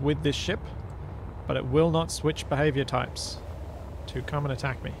spawns with this ship, but it will not switch behavior types to come and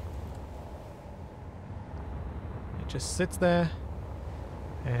attack me. It just sits there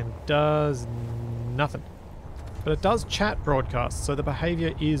and does nothing. But it does chat broadcasts, so the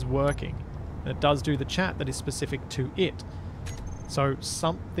behavior is working. And it does do the chat that is specific to it. So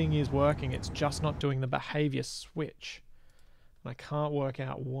something is working, it's just not doing the behavior switch. And I can't work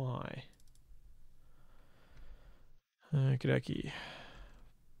out why. Okie dokie.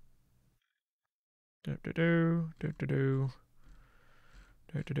 Do.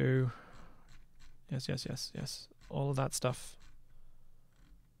 Yes. All of that stuff.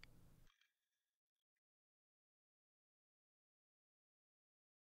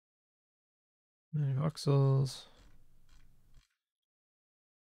 Voxels.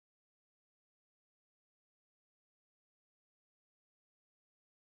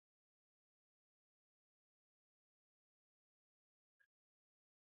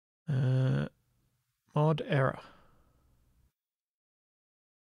 Mod error.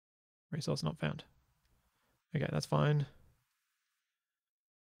 Resource not found. Okay, that's fine.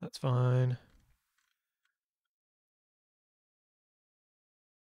 That's fine.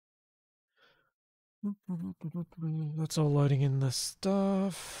 That's all loading in the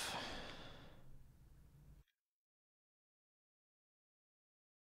stuff.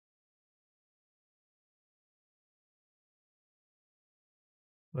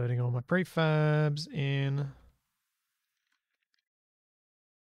 Loading all my prefabs in.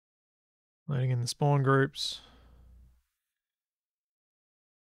 Loading in the spawn groups.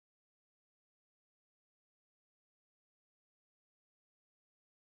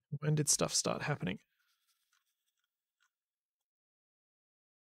 When did stuff start happening?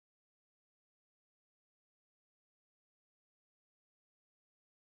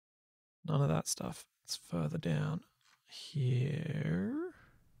 None of that stuff. It's further down here.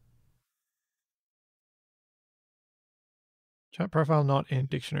 Chat profile not in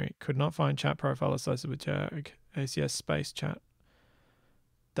dictionary. Could not find chat profile associated with Jag. ACS space chat.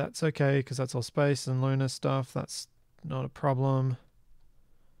 That's okay, because that's all space and lunar stuff. That's not a problem.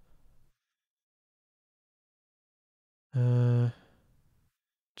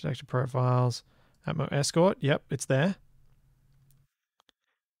 Detector profiles. Atmo escort. Yep, it's there.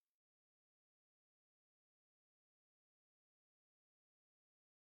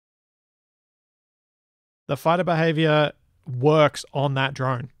 The fighter behavior works on that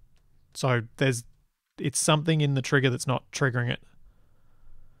drone. So it's something in the trigger that's not triggering it.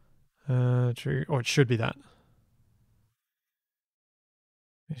 Or it should be that.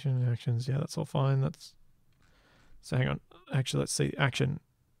 Mission actions, yeah, that's all fine. So hang on. Actually, let's see. Action.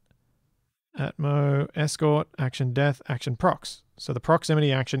 Atmo, escort, action death, action prox. So the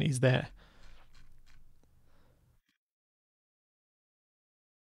proximity action is there.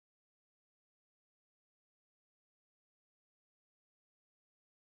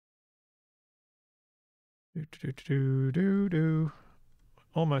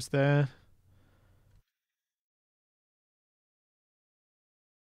 Almost there.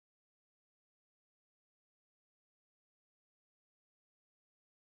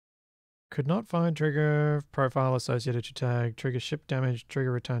 Could not find trigger profile associated to tag. Trigger ship damage.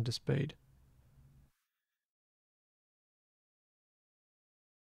 Trigger return to speed.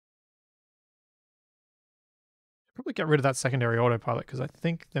 Probably get rid of that secondary autopilot because I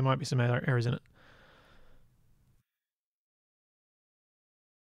think there might be some errors in it.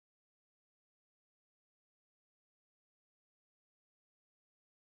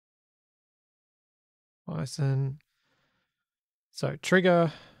 Bison. So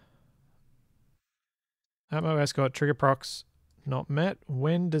trigger, Atmo escort, trigger procs not met.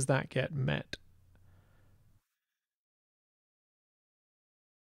 When does that get met?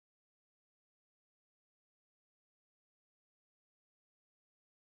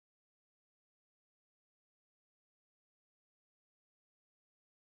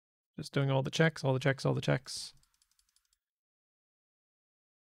 Just doing all the checks, all the checks, all the checks.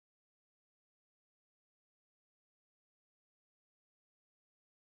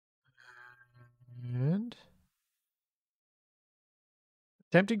 And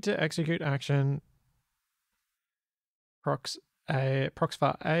attempting to execute action. Prox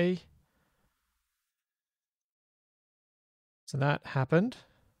var A. So that happened.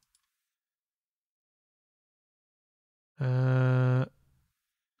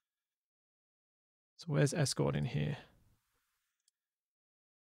 So where's escort in here?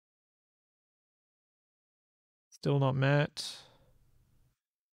 Still not met.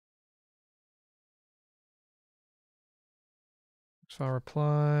 File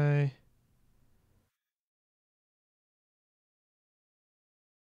reply.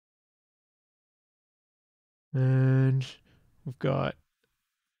 And we've got.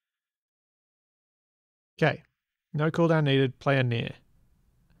 Okay. No cooldown needed. Player near.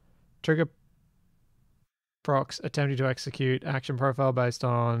 Trigger procs attempting to execute action profile based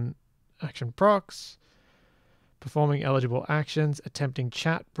on action procs. Performing eligible actions. Attempting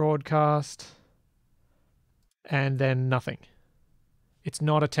chat broadcast. And then nothing. It's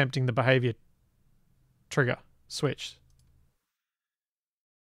not attempting the behavior trigger switch.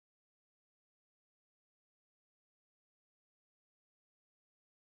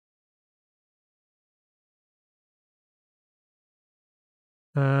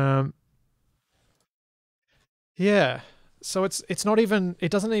 Yeah. So it's not even,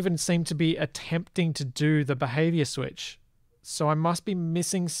 it doesn't even seem to be attempting to do the behavior switch. So I must be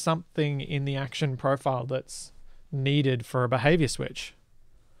missing something in the action profile that's needed for a behavior switch.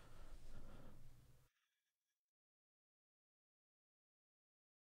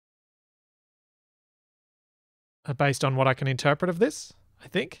 Based on what I can interpret of this, I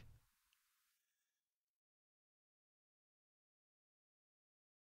think.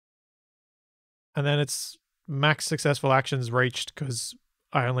 And then it's max successful actions reached because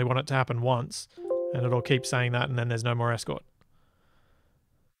I only want it to happen once. And it'll keep saying that, and then there's no more escort.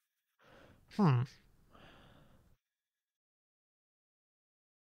 The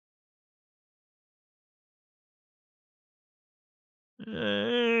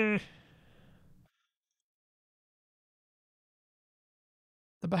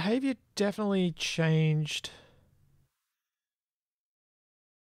behavior definitely changed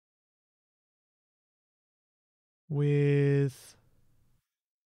with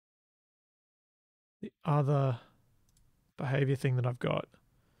the other behavior thing that I've got.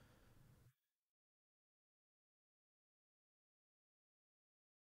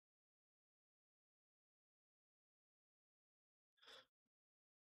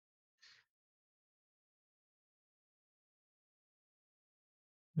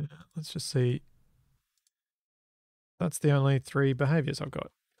 Yeah, let's just see. That's the only 3 behaviors I've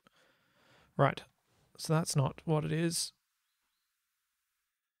got. Right. So that's not what it is.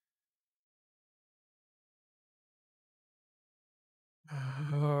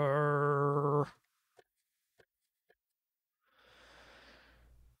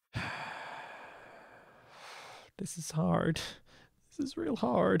 This is hard. This is real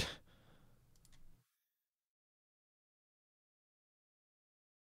hard.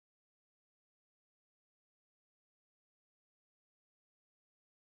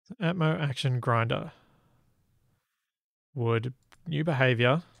 Atmo action grinder. Would new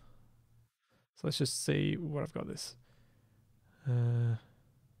behavior. So let's just see what I've got this.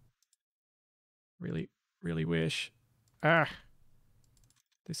 Really, really wish.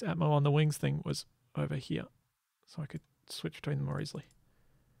 This Atmo on the wings thing was over here. So I could switch between them more easily.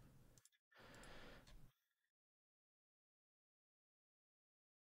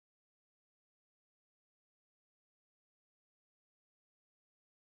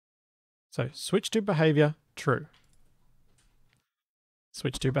 So switch to behavior, true.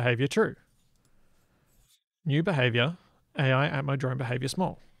 Switch to behavior, true. New behavior, AI Atmo drone behavior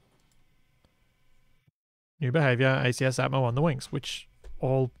small. New behavior, ACS Atmo on the wings, which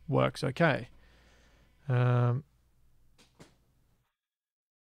all works okay.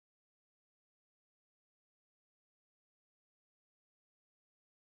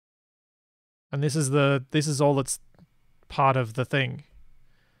 And this is all that's part of the thing.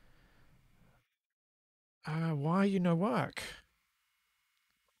 Why you no work?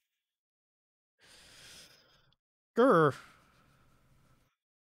 Grr.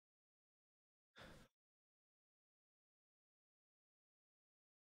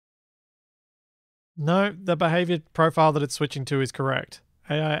 No, the behavior profile that it's switching to is correct.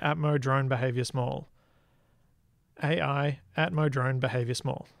 AI Atmo drone behavior small. AI Atmo drone behavior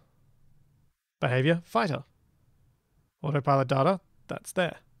small. Behavior fighter. Autopilot data, that's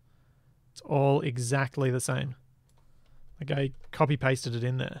there. It's all exactly the same. Like I copy pasted it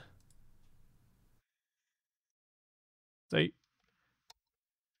in there. See?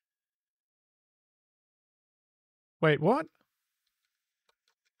 Wait, what?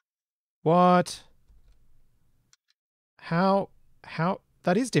 What? How? How?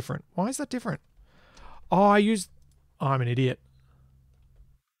 That is different. Why is that different? Oh, I used. Oh, I'm an idiot.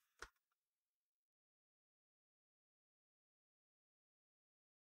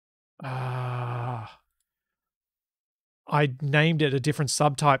 Ah. I named it a different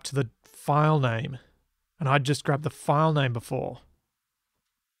subtype to the file name, and I'd just grabbed the file name before.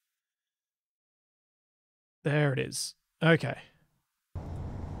 There it is. Okay.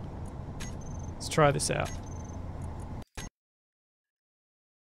 Let's try this out.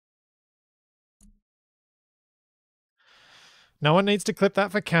 No one needs to clip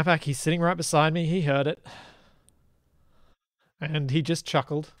that for Capac. He's sitting right beside me. He heard it. And he just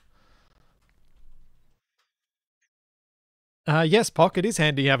chuckled. Yes, Pock, it is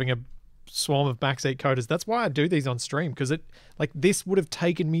handy having a swarm of backseat coders. That's why I do these on stream, because it, like, this would have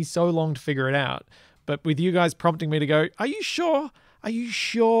taken me so long to figure it out. But with you guys prompting me to go, are you sure? Are you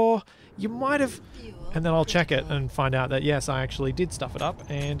sure? You might have. And then I'll check it and find out that, yes, I actually did stuff it up,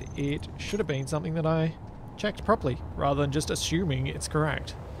 and it should have been something that I checked properly, rather than just assuming it's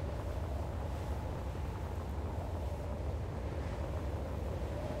correct.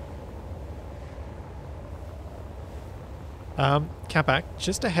 Capac,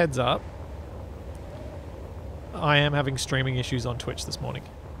 just a heads up. I am having streaming issues on Twitch this morning.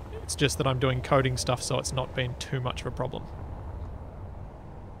 It's just that I'm doing coding stuff, so it's not been too much of a problem.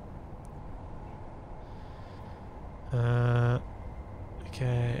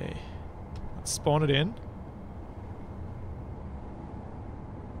 Okay. Let's spawn it in.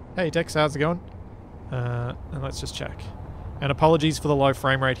 Hey Dex, how's it going? And let's just check. And apologies for the low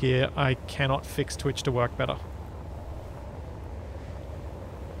frame rate here. I cannot fix Twitch to work better.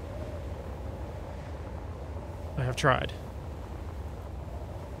 I have tried.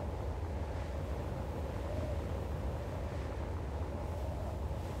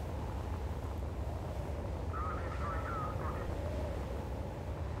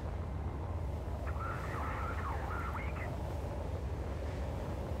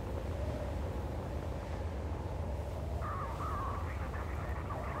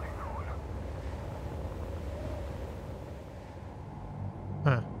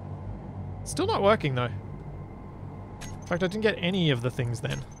 Huh. Still not working though. In fact, I didn't get any of the things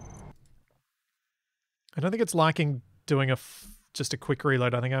then. I don't think it's liking doing just a quick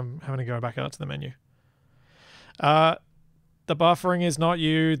reload. I think I'm having to go back out to the menu. The buffering is not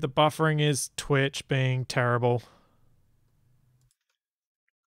you. The buffering is Twitch being terrible.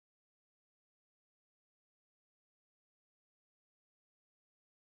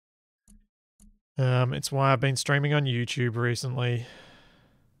 It's why I've been streaming on YouTube recently.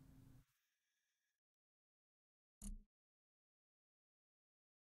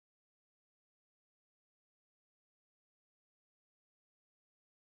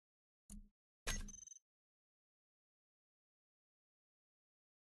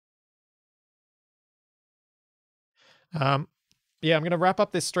 Yeah, I'm going to wrap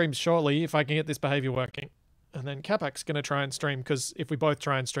up this stream shortly if I can get this behavior working. And then Capac's going to try and stream, because if we both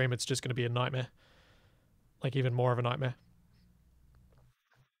try and stream, it's just going to be a nightmare. Like, even more of a nightmare.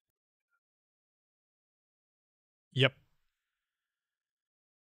 Yep.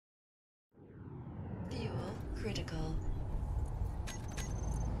 Fuel critical.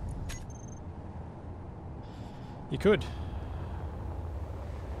 You could.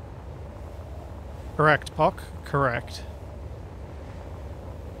 Correct, Pock. Correct.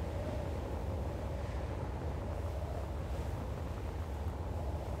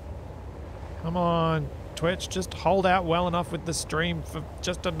 Come on, Twitch. Just hold out well enough with the stream for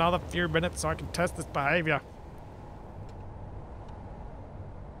just another few minutes so I can test this behavior.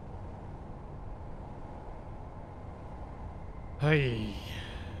 Hey.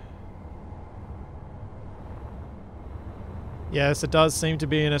 Yes, it does seem to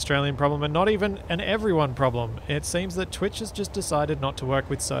be an Australian problem and not even an everyone problem. It seems that Twitch has just decided not to work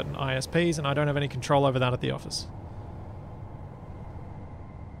with certain ISPs and I don't have any control over that at the office.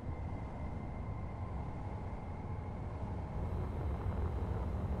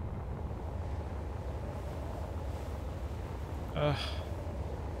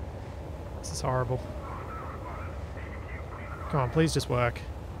 This is horrible. Come on, please just work.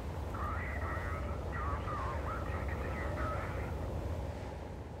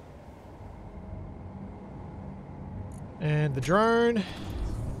 And the drone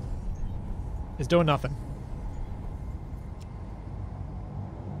is doing nothing.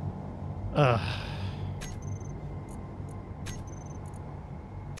 Ugh.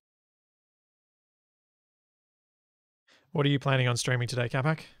 What are you planning on streaming today,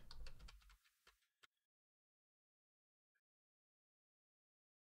 Capac?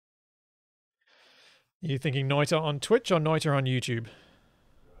 Are you thinking Noita on Twitch or Noita on YouTube?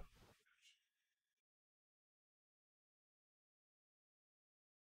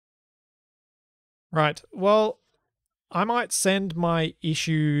 Right. Well, I might send my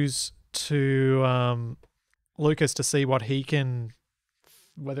issues to Lucas to see what he can,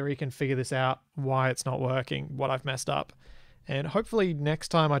 whether he can figure this out, why it's not working, what I've messed up. And hopefully next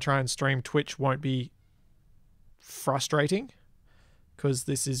time I try and stream, Twitch won't be frustrating, because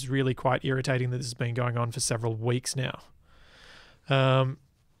this is really quite irritating that this has been going on for several weeks now.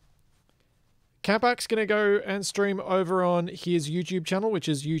 Capac's going to go and stream over on his YouTube channel, which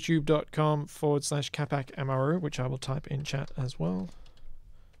is youtube.com/CapacMRU, which I will type in chat as well.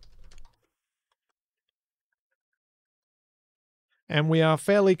 And we are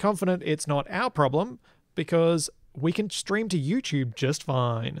fairly confident it's not our problem because we can stream to YouTube just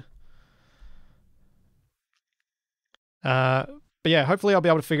fine. But yeah, hopefully I'll be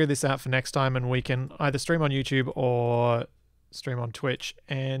able to figure this out for next time and we can either stream on YouTube or stream on Twitch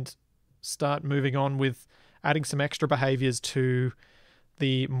and start moving on with adding some extra behaviors to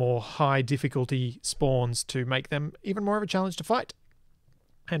the more high difficulty spawns to make them even more of a challenge to fight.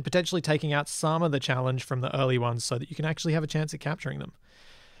 And potentially taking out some of the challenge from the early ones so that you can actually have a chance at capturing them.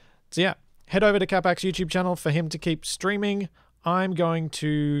 So yeah, head over to Capac's YouTube channel for him to keep streaming. I'm going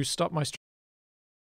to stop my stream